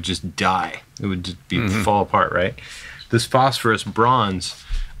gig. It would just die. It would just be fall apart, right? This phosphorus bronze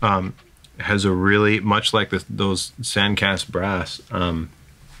has a really, much like those sandcast brass,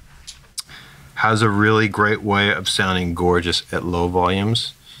 has a really great way of sounding gorgeous at low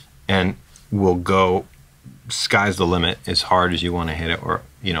volumes, and will go sky's the limit as hard as you want to hit it or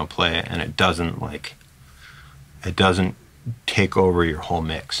play it, and it doesn't take over your whole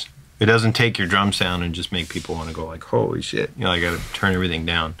mix. It doesn't take your drum sound and just make people want to go like, holy shit, I got to turn everything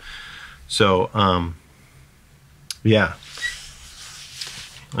down. So yeah,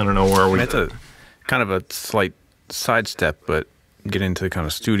 I don't know where we. That's a kind of a slight sidestep, but get into kind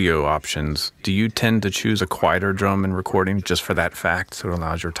of studio options. Do you tend to choose a quieter drum in recording just for that fact, so it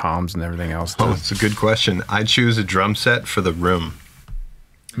allows your toms and everything else? Oh, it's a good question. I choose a drum set for the room.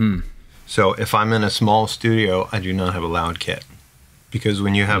 So if I'm in a small studio, I do not have a loud kit, because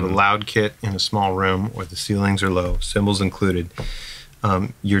when you have a loud kit in a small room where the ceilings are low, cymbals included,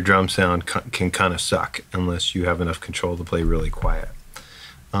 your drum sound can kind of suck unless you have enough control to play really quiet.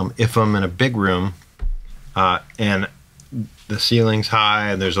 If I'm in a big room and the ceiling's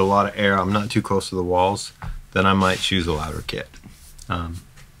high and there's a lot of air, I'm not too close to the walls, then I might choose a louder kit.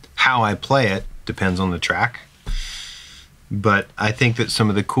 How I play it depends on the track, but I think that some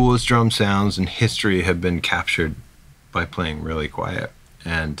of the coolest drum sounds in history have been captured by playing really quiet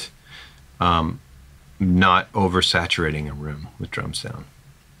and not oversaturating a room with drum sound.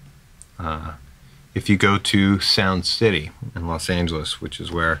 If you go to Sound City in Los Angeles, which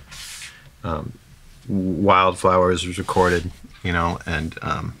is where Wildflowers was recorded, and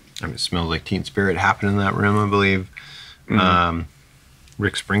It Smells Like Teen Spirit happened in that room, I believe.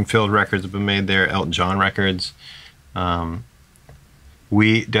 Rick Springfield records have been made there, Elton John records. Death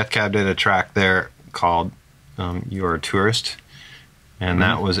Cab did a track there called You're a Tourist, and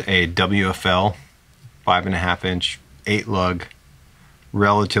that was a WFL 5.5-inch 8-lug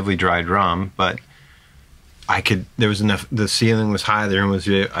relatively dry drum, but there was enough, the ceiling was high, the room was,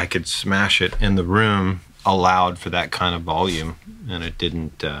 I could smash it, and the room allowed for that kind of volume, and it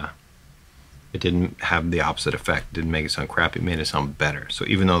didn't have the opposite effect. It didn't make it sound crappy, it made it sound better. So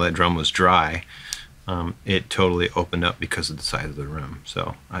even though that drum was dry, it totally opened up because of the size of the room.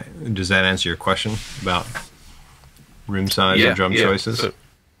 So does that answer your question about room size and drum choices? So,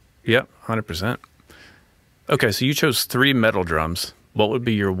 yep, 100%. Okay, so you chose 3 metal drums. What would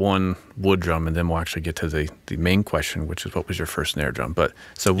be your one wood drum? And then we'll actually get to the main question, which is what was your first snare drum? But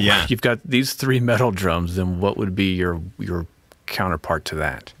so you've got these 3 metal drums, then what would be your counterpart to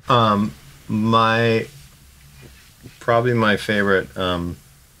that? Probably my favorite, well,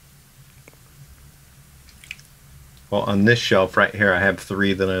 on this shelf right here, I have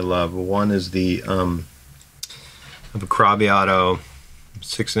 3 that I love. One is the of a Crabiato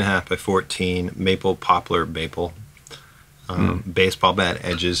 6.5 by 14 maple poplar maple baseball bat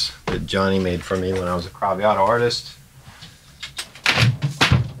edges that Johnny made for me when I was a Crabiato artist,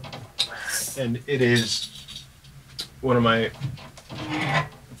 and it is one of my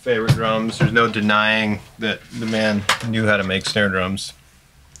favorite drums. There's no denying that the man knew how to make snare drums,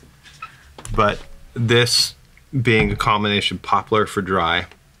 but this being a combination poplar for dry,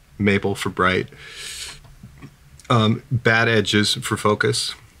 maple for bright, bat edges for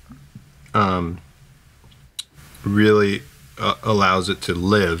focus, really allows it to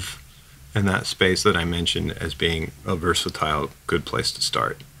live in that space that I mentioned as being a versatile, good place to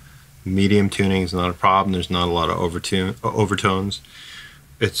start. Medium tuning is not a problem. There's not a lot of overtones.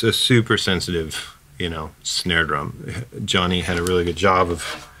 It's a super sensitive, snare drum. Johnny had a really good job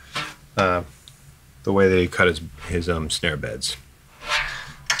of the way that he cut his snare beds.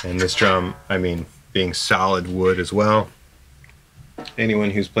 And this drum, being solid wood as well, anyone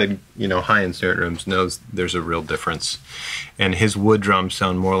who's played, high-end snare drums knows there's a real difference. And his wood drums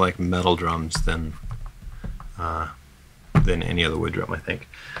sound more like metal drums than than any other wood drum, I think.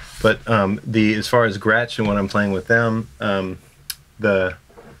 But as far as Gretsch and when I'm playing with them,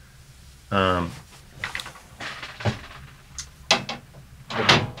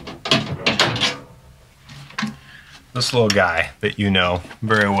 this little guy that you know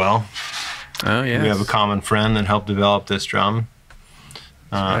very well. Oh yeah. We have a common friend that helped develop this drum.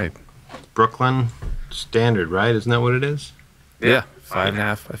 Right. Brooklyn Standard, right? Isn't that what it is? Yeah.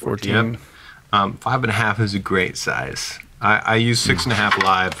 5.5 by 14. Yep. 5.5 is a great size. I use 6.5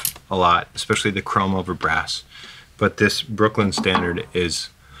 live a lot, especially the chrome over brass. But this Brooklyn Standard has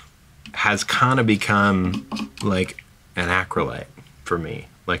kind of become like an acrolite for me,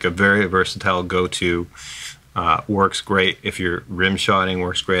 like a very versatile go-to. Works great if you're rim shotting,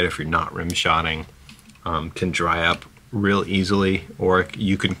 works great if you're not rim shotting. Can dry up real easily, or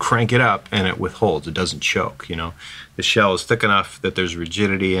you can crank it up and it withholds. It doesn't choke, you know. The shell is thick enough that there's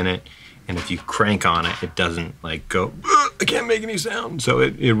rigidity in it, and if you crank on it, it doesn't like go, I can't make any sound. So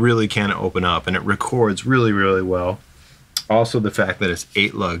it really can open up, and it records really, really well. Also, the fact that it's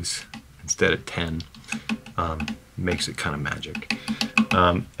 8 lugs instead of 10 makes it kind of magic.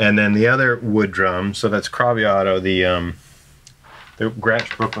 And then the other wood drum, so that's Craviotto, the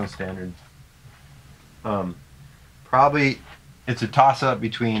Gretsch Brooklyn Standard. Probably it's a toss-up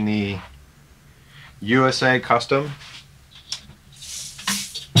between the USA Custom.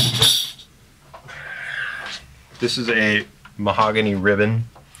 This is a mahogany ribbon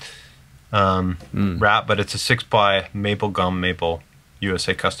wrap, but it's a 6-ply maple gum maple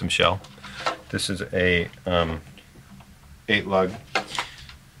USA Custom shell. This is a 8-lug.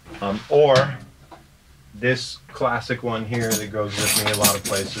 Or this classic one here that goes with me a lot of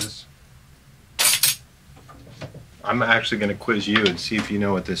places. I'm actually going to quiz you and see if you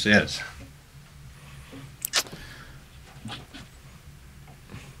know what this is.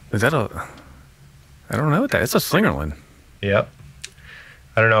 Is that I don't know what that is. It's a Slingerland. Yep.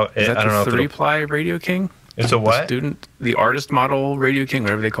 I don't know. Is that I don't know the 3-ply Radio King? It's a what? The artist model Radio King,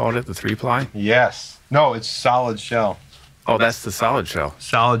 whatever they called it, the 3-ply? Yes. No, it's solid shell. Oh, that's the solid shell.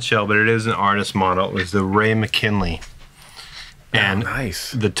 Solid shell, but it is an artist model. It was the Ray McKinley. And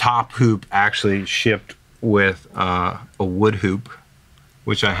nice. The top hoop actually shipped with a wood hoop,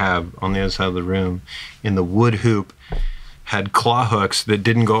 which I have on the other side of the room. And the wood hoop had claw hooks that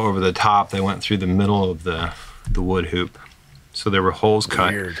didn't go over the top. They went through the middle of the wood hoop. So there were holes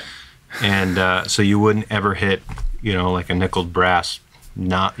cut. Weird. And so you wouldn't ever hit, you know, like a nickeled brass,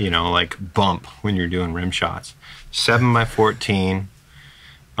 not, you know, like bump when you're doing rim shots. 7x14.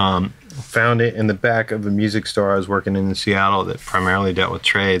 Found it in the back of a music store I was working in Seattle that primarily dealt with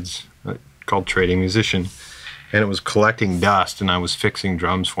trades, called Trading Musician. And it was collecting dust, and I was fixing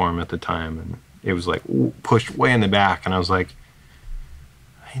drums for him at the time. And it was like pushed way in the back, and I was like,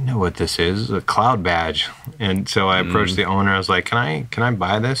 I know what this is, a cloud badge. And so I approached the owner. I was like, can I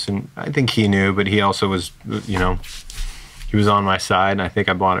buy this? And I think he knew, but he also was, you know, he was on my side, and I think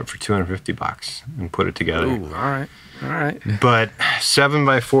I bought it for $250 and put it together. Ooh, all right. But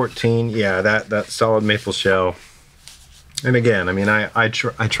 7x14, yeah, that solid maple shell. And again, I mean, I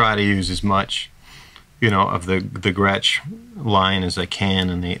try to use as much, you know, of the Gretsch line as I can,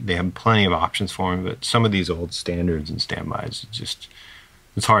 and they have plenty of options for me. But some of these old standards and standbys,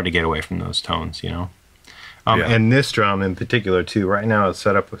 it's hard to get away from those tones, you know. Yeah. And this drum in particular too. Right now it's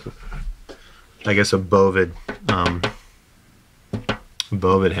set up with, I guess, a Bovid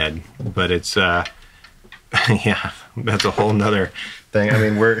head, but it's yeah, that's a whole nother thing. I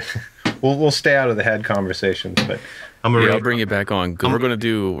mean, we'll stay out of the head conversations, but I'll bring you back on. We're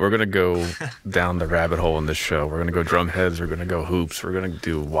gonna go down the rabbit hole in this show. We're gonna go drum heads. We're gonna go hoops. We're gonna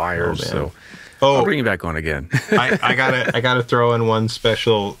do wires. I'll bring you back on again. I gotta throw in one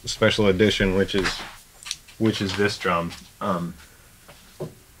special edition, which is this drum.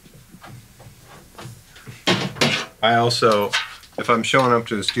 I also, if I'm showing up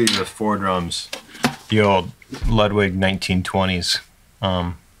to the studio with 4 drums, the old Ludwig 1920s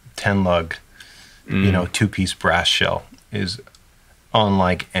 10-lug, you know, 2-piece brass shell is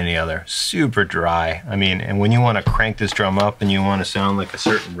unlike any other. Super dry. I mean, and when you want to crank this drum up and you want to sound like a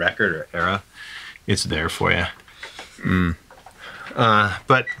certain record or era, it's there for you.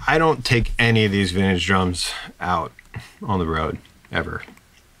 But I don't take any of these vintage drums out on the road ever.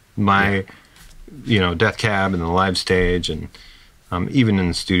 My, you know, Death Cab and the live stage, and even in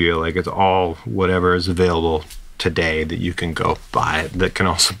the studio, like, it's all whatever is available today that you can go buy that can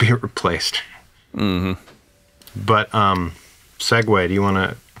also be replaced. But segue, do you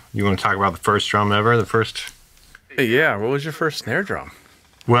want to talk about the first drum ever? The first? Yeah. What was your first snare drum?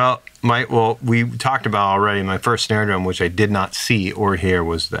 Well, we talked about already. My first snare drum, which I did not see or hear,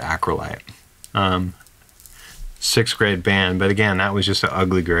 was the Acrolite. sixth grade band. But again, that was just an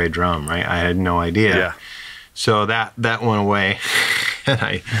ugly gray drum, right? I had no idea. Yeah. So that went away, and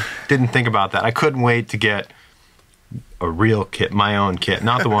I didn't think about that. I couldn't wait to get a real kit, my own kit,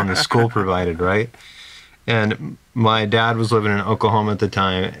 not the one the school provided, right? And my dad was living in Oklahoma at the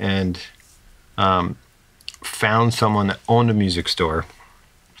time, and found someone that owned a music store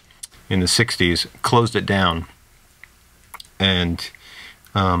in the 60s, closed it down, and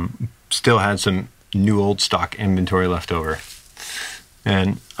still had some new old stock inventory left over.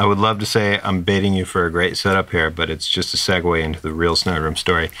 And I would love to say I'm baiting you for a great setup here, but it's just a segue into the real snare drum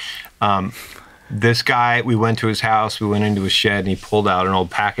story. This guy, we went to his house, we went into his shed, and he pulled out an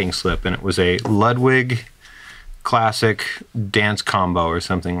old packing slip, and it was a Ludwig classic dance combo or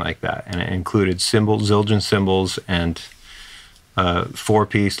something like that. And it included cymbals, Zildjian cymbals, and a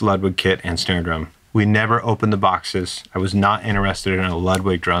 4-piece Ludwig kit and snare drum. We never opened the boxes. I was not interested in a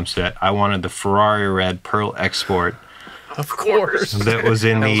Ludwig drum set. I wanted the Ferrari red Pearl Export. Of course. That was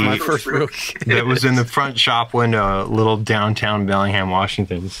in That was the my first real kit. that was in the front shop window, little downtown Bellingham,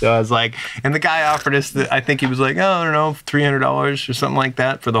 Washington. So I was like, and the guy offered us, I think he was like, oh, I don't know, $300 or something like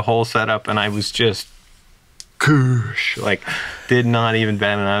that for the whole setup. And I was just, like, did not even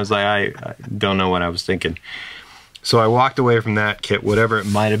bat. And I was like, I don't know what I was thinking. So I walked away from that kit, whatever it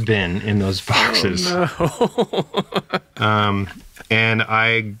might have been in those boxes. Oh, no. And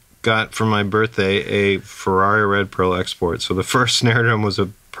I got for my birthday a Ferrari red Pearl Export. So the first snare drum was a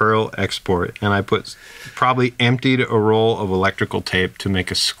Pearl Export, and I probably emptied a roll of electrical tape to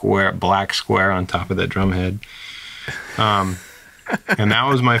make a square, black square on top of that drum head. And that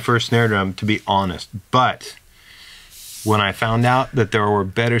was my first snare drum, to be honest. But when I found out that there were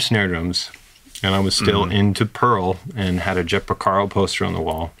better snare drums, and I was still into Pearl and had a Jet Porcaro poster on the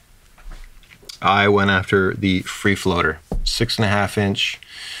wall, I went after the Free Floater, 6.5-inch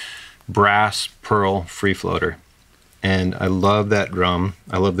brass Pearl Free Floater. And I love that drum.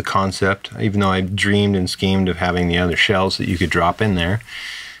 I love the concept, even though I dreamed and schemed of having the other shells that you could drop in there.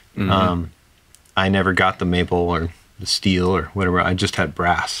 I never got the maple or the steel or whatever. I just had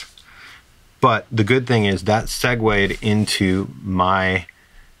brass. But the good thing is that segued into my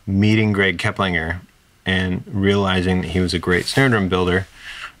meeting Greg Keplinger and realizing that he was a great snare drum builder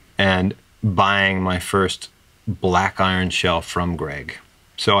and buying my first black iron shell from Greg.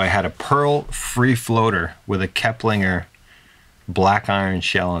 So I had a Pearl Free Floater with a Keplinger black iron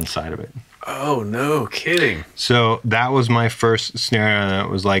shell inside of it. Oh, no kidding. So that was my first snare, and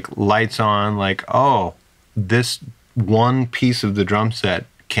it was like lights on, like, oh, this one piece of the drum set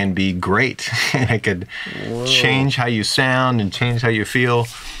can be great. And it could change how you sound and change how you feel.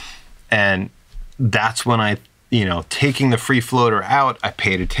 And that's when I, taking the Free Floater out, I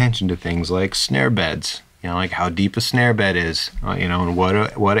paid attention to things like snare beds. Like how deep a snare bed is, and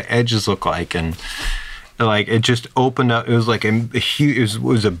what edges look like, and like it just opened up. It was like a huge. It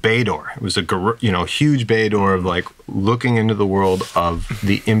was a bay door. It was a huge bay door of like looking into the world of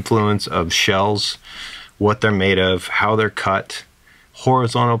the influence of shells, what they're made of, how they're cut,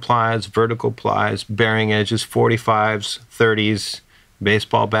 horizontal plies, vertical plies, bearing edges, 45s, 30s,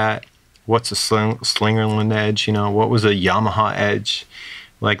 baseball bat. What's a Slingerland edge? What was a Yamaha edge?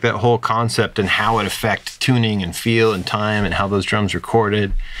 Like that whole concept and how it affects tuning and feel and time and how those drums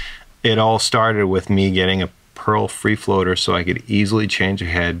recorded. It all started with me getting a Pearl Free Floater so I could easily change a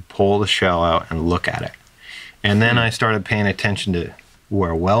head, pull the shell out, and look at it. And then I started paying attention to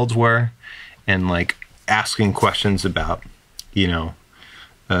where welds were and like asking questions about,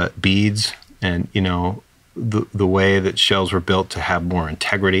 beads and, the way that shells were built to have more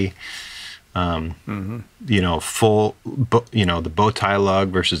integrity. The bow tie lug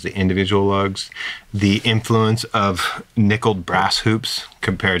versus the individual lugs, the influence of nickeled brass hoops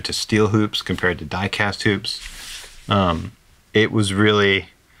compared to steel hoops, compared to die cast hoops. It was really,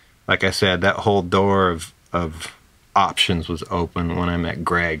 like I said, that whole door of options was open when I met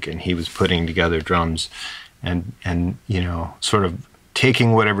Greg, and he was putting together drums and sort of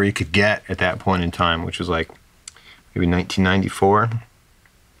taking whatever he could get at that point in time, which was like maybe 1994.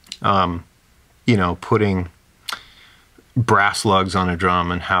 Putting brass lugs on a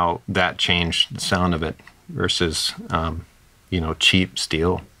drum and how that changed the sound of it versus, cheap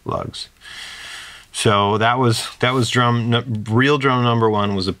steel lugs. So that was real drum number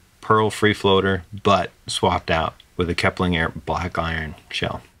one was a Pearl Free Floater, but swapped out with a Keplinger black iron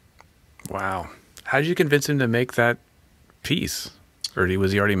shell. Wow. How did you convince him to make that piece? Or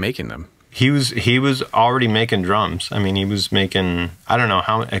was he already making them? He was already making drums. I mean, he was making, I don't know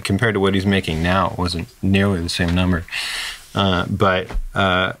how, compared to what he's making now, it wasn't nearly the same number. But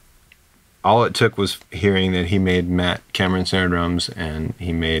all it took was hearing that he made Matt Cameron snare drums, and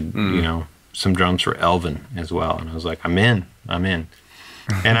he made, some drums for Elvin as well. And I was like, I'm in. And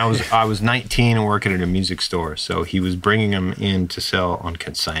I was 19 and working at a music store, so he was bringing them in to sell on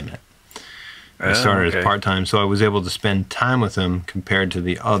consignment. I started as part-time, so I was able to spend time with him compared to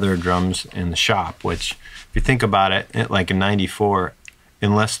the other drums in the shop, which, if you think about it, like in 94,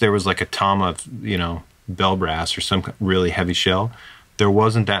 unless there was like a Tama, bell brass or some really heavy shell, there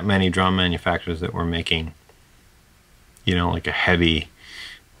wasn't that many drum manufacturers that were making, like a heavy,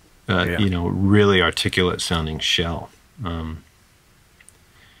 really articulate sounding shell. And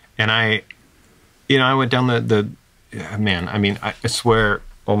I went down I swear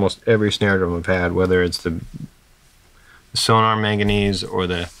almost every snare drum I've had, whether it's the Sonar Manganese or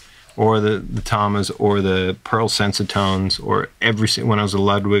the Tamas or the Pearl Sensitones, or when I was at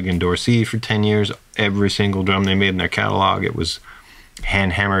Ludwig and Dorsey for 10 years, every single drum they made in their catalog, it was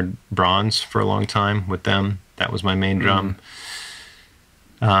hand hammered bronze for a long time with them. That was my main drum.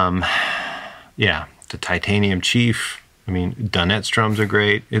 The Titanium Chief. Dunette's drums are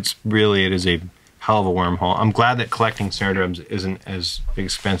great. It is a hell of a wormhole. I'm glad that collecting snare drums isn't as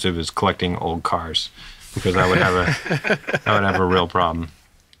expensive as collecting old cars, because I would have a real problem.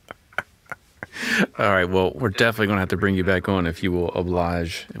 All right, well, we're definitely going to have to bring you back on if you will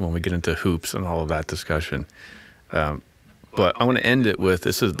oblige when we get into hoops and all of that discussion. But I want to end it with,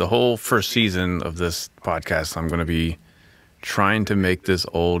 this is the whole first season of this podcast. I'm going to be trying to make this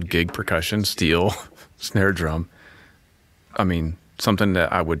old gig percussion steel snare drum, something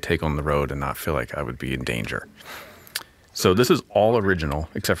that I would take on the road and not feel like I would be in danger. So this is all original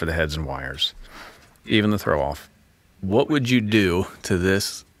except for the heads and wires, even the throw off. What would you do to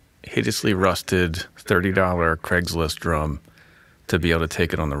this hideously rusted $30 Craigslist drum to be able to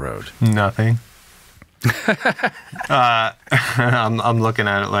take it on the road? Nothing. I'm looking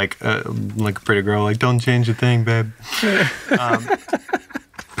at it like a pretty girl, like, don't change a thing, babe.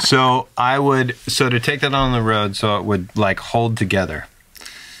 So to take that on the road, so it would like hold together,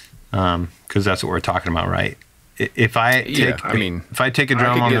 because that's what we're talking about, right? If I take a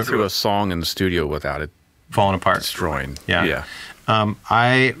drum on the through a song in the studio without it falling apart, destroying. Yeah.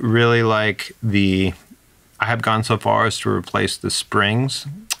 I really like I have gone so far as to replace the springs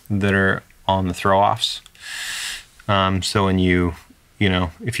that are on the throw-offs. So when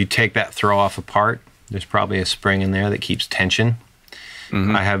if you take that throw-off apart, there's probably a spring in there that keeps tension.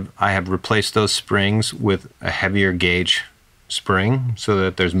 Mm-hmm. I have replaced those springs with a heavier gauge spring so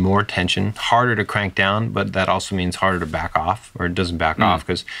that there's more tension, harder to crank down, but that also means harder to back off, or it doesn't back off,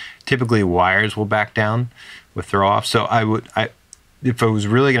 because typically wires will back down with throw-off. So if I was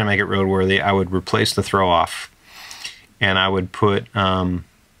really going to make it roadworthy, I would replace the throw-off, and I would put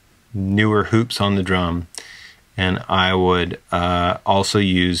newer hoops on the drum, and I would also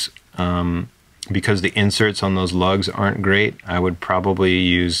use, because the inserts on those lugs aren't great, I would probably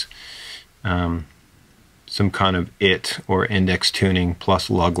use some kind of or index tuning plus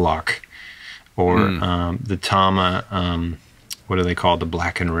lug lock, or the Tama, what are they called, the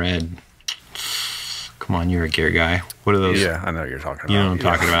black and red? Come on, you're a gear guy. What are those? Yeah, I know what you're talking about. You know what I'm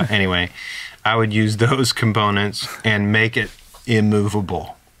talking about. Anyway, I would use those components and make it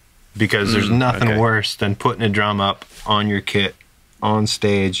immovable, because there's nothing worse than putting a drum up on your kit on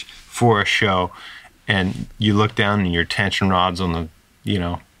stage for a show, and you look down and your tension rod's on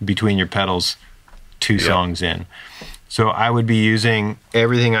the, between your pedals 2 songs in. So I would be using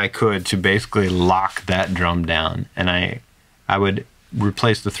everything I could to basically lock that drum down, and I would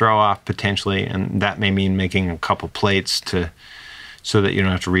replace the throw off potentially, and that may mean making a couple plates so that you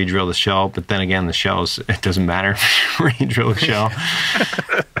don't have to re-drill the shell. But then again, the shells, it doesn't matter if you re-drill the shell.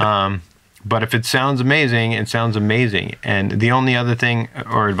 But if it sounds amazing, it sounds amazing. And the only other thing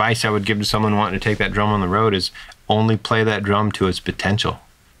or advice I would give to someone wanting to take that drum on the road is only play that drum to its potential.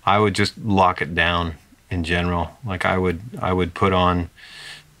 I would just lock it down in general. Like I would put on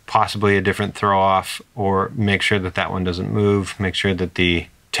possibly a different throw off, or make sure that one doesn't move, make sure that the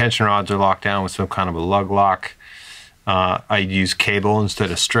tension rods are locked down with some kind of a lug lock. I'd use cable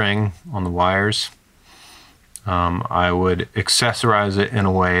instead of string on the wires. I would accessorize it in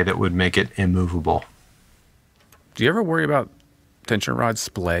a way that would make it immovable. Do you ever worry about tension rod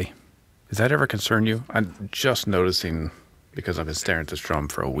splay? Does that ever concern you? I'm just noticing, because I've been staring at this drum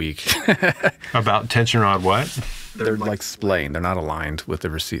for a week. About tension rod what? They're like splaying. They're not aligned with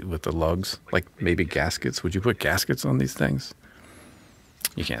the lugs. Like maybe gaskets. Would you put gaskets on these things?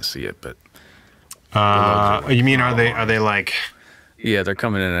 You can't see it, but you mean are they like? Yeah, they're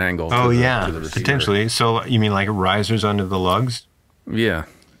coming in an angle. Oh yeah, potentially. So you mean like risers under the lugs? Yeah.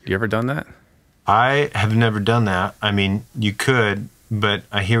 You ever done that? I have never done that. I mean, you could, but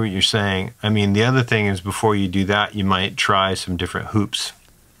I hear what you're saying. I mean, the other thing is, before you do that, you might try some different hoops.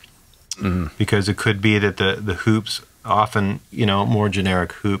 because it could be that the hoops, often, more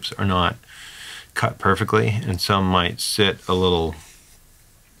generic hoops are not cut perfectly, and some might sit a little,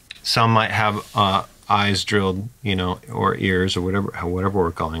 some might have eyes drilled, or ears, or whatever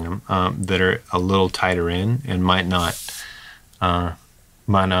we're calling them, that are a little tighter in and might not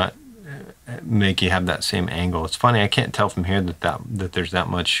make you have that same angle. It's funny, I can't tell from here that there's that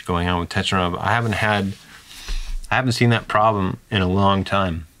much going on with tension rod. I haven't seen that problem in a long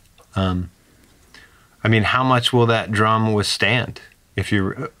time. I mean, how much will that drum withstand? If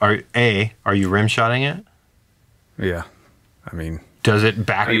are you rim shotting it? Yeah, I mean, does it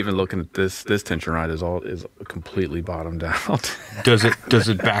back? Even looking at this tension rod is completely bottomed out. Does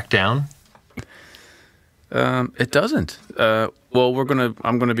it back down? It doesn't. Well,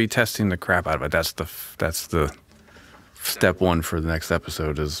 I'm gonna be testing the crap out of it. That's the step one for the next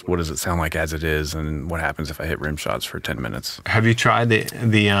episode, is what does it sound like as it is, and what happens if I hit rim shots for 10 minutes. Have you tried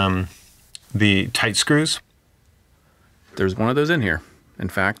the tight screws? There's one of those in here. In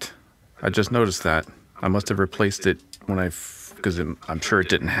fact, I just noticed that. I must have replaced it because I'm sure it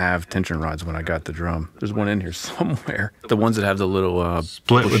didn't have tension rods when I got the drum. There's one in here somewhere. The ones that have the little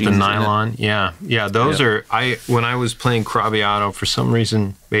split with the nylon. Yeah. Those are. When I was playing Craviotto, for some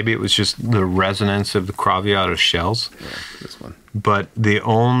reason, maybe it was just the resonance of the Craviotto shells. Yeah, this one. But the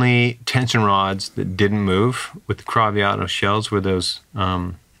only tension rods that didn't move with the Craviotto shells were those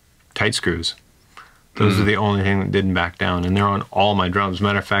tight screws. Those are the only thing that didn't back down, and they're on all my drums.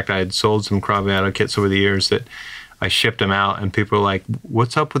 Matter of fact, I had sold some Craviotto kits over the years that I shipped them out, and people were like,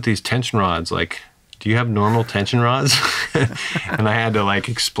 "What's up with these tension rods? Like, do you have normal tension rods?" And I had to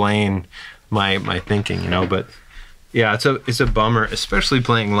explain my thinking, But yeah, it's a bummer, especially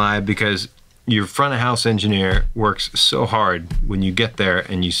playing live, because your front of house engineer works so hard when you get there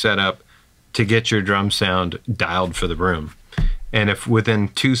and you set up to get your drum sound dialed for the room. And if within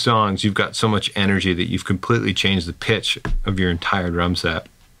 2 songs you've got so much energy that you've completely changed the pitch of your entire drum set,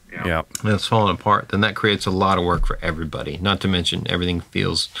 yeah, and it's falling apart, then that creates a lot of work for everybody. Not to mention everything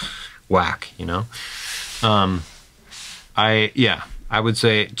feels whack, I would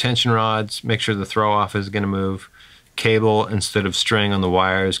say tension rods, make sure the throw off is going to move. Cable instead of string on the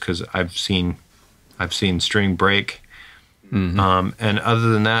wires, because I've seen string break. And other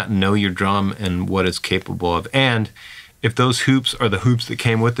than that, know your drum and what it's capable of. And if those hoops are the hoops that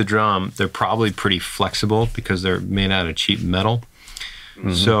came with the drum, they're probably pretty flexible because they're made out of cheap metal.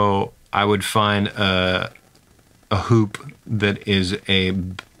 So I would find a hoop that is a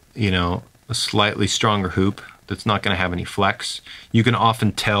slightly stronger hoop that's not going to have any flex. You can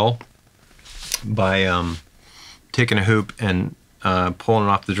often tell by taking a hoop and pulling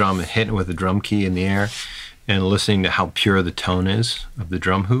it off the drum and hitting it with a drum key in the air and listening to how pure the tone is of the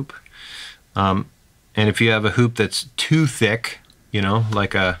drum hoop. And if you have a hoop that's too thick,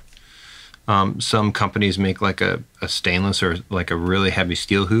 like some companies make like a stainless or like a really heavy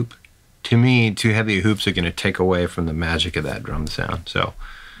steel hoop. To me, too heavy hoops are going to take away from the magic of that drum sound. So,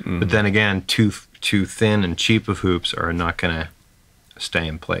 but then again, too thin and cheap of hoops are not going to stay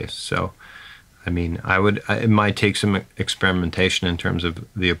in place. So, I mean, it might take some experimentation in terms of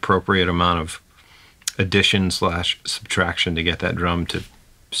the appropriate amount of addition/subtraction to get that drum to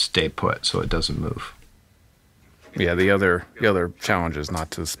stay put so it doesn't move. Yeah, the other challenge is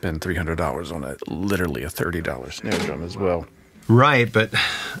not to spend $300 on literally a $30 snare drum as well. Right, but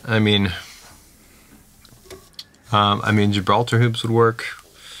I mean, Gibraltar hoops would work.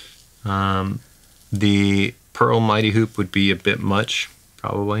 The Pearl Mighty hoop would be a bit much,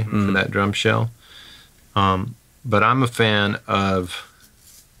 probably, for that drum shell. But I'm a fan of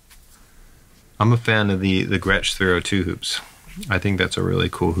the Gretsch 302 hoops. I think that's a really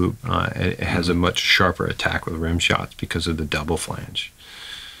cool hoop. It has a much sharper attack with rim shots because of the double flange.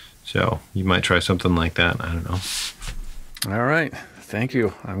 So you might try something like that. I don't know. All right. Thank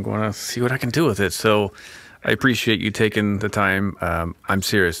you. I'm going to see what I can do with it. So I appreciate you taking the time. I'm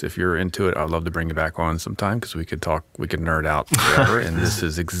serious. If you're into it, I'd love to bring you back on sometime because we could talk, we could nerd out forever. And this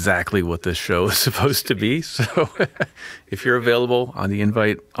is exactly what this show is supposed to be. So if you're available on the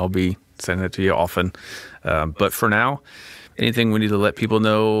invite, I'll be sending it to you often. But for now, anything we need to let people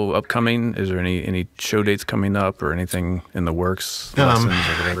know upcoming? Is there any show dates coming up or anything in the works? Lessons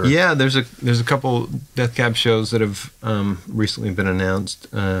or whatever? Yeah, there's a couple Death Cab shows that have recently been announced.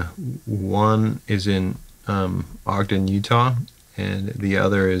 One is in Ogden, Utah, and the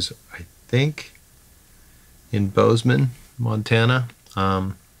other is, I think, in Bozeman, Montana.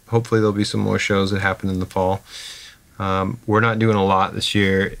 Hopefully there'll be some more shows that happen in the fall. We're not doing a lot this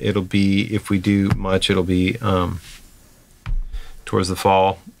year. It'll be, if we do much, it'll be towards the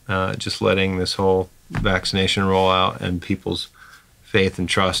fall, just letting this whole vaccination roll out and people's faith and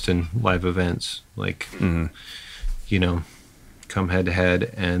trust in live events, like, you know, come head to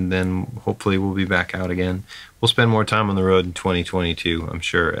head, and then hopefully we'll be back out again. We'll spend more time on the road in 2022, I'm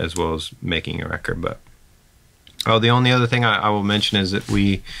sure, as well as making a record. But the only other thing I will mention is that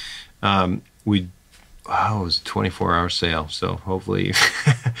it was a 24-hour sale, so hopefully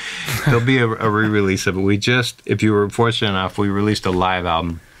there'll be a re-release of it. We just, if you were fortunate enough, we released a live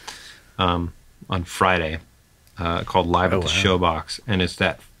album on Friday called Live at the Showbox, and it's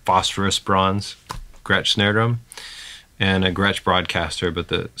that phosphorus bronze Gretsch snare drum and a Gretsch broadcaster, but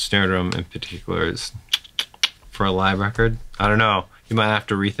the snare drum in particular is for a live record. I don't know. You might have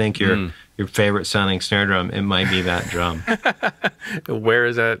to rethink your favorite sounding snare drum. It might be that drum. Where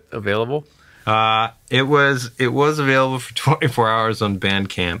is that available? It was available for 24 hours on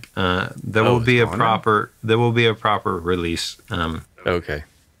Bandcamp. There will be a proper release. Okay.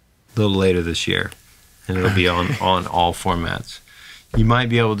 A little later this year, and it'll be on all formats. You might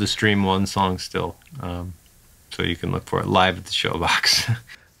be able to stream one song still, so you can look for it live at the Showbox.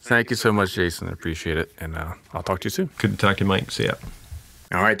 Thank you so much, Jason. I appreciate it, and I'll talk to you soon. Good to talk to you, Mike. See ya.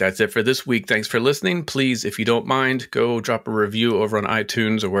 All right, that's it for this week. Thanks for listening. Please, if you don't mind, go drop a review over on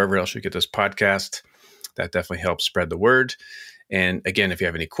iTunes or wherever else you get this podcast. That definitely helps spread the word. And again, if you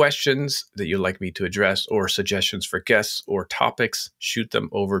have any questions that you'd like me to address or suggestions for guests or topics, shoot them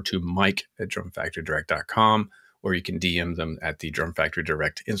over to Mike at drumfactorydirect.com, or you can DM them at the Drum Factory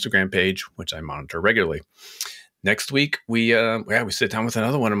Direct Instagram page, which I monitor regularly. Next week, we sit down with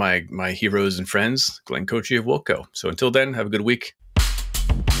another one of my heroes and friends, Glenn Cochie of Wilco. So until then, have a good week.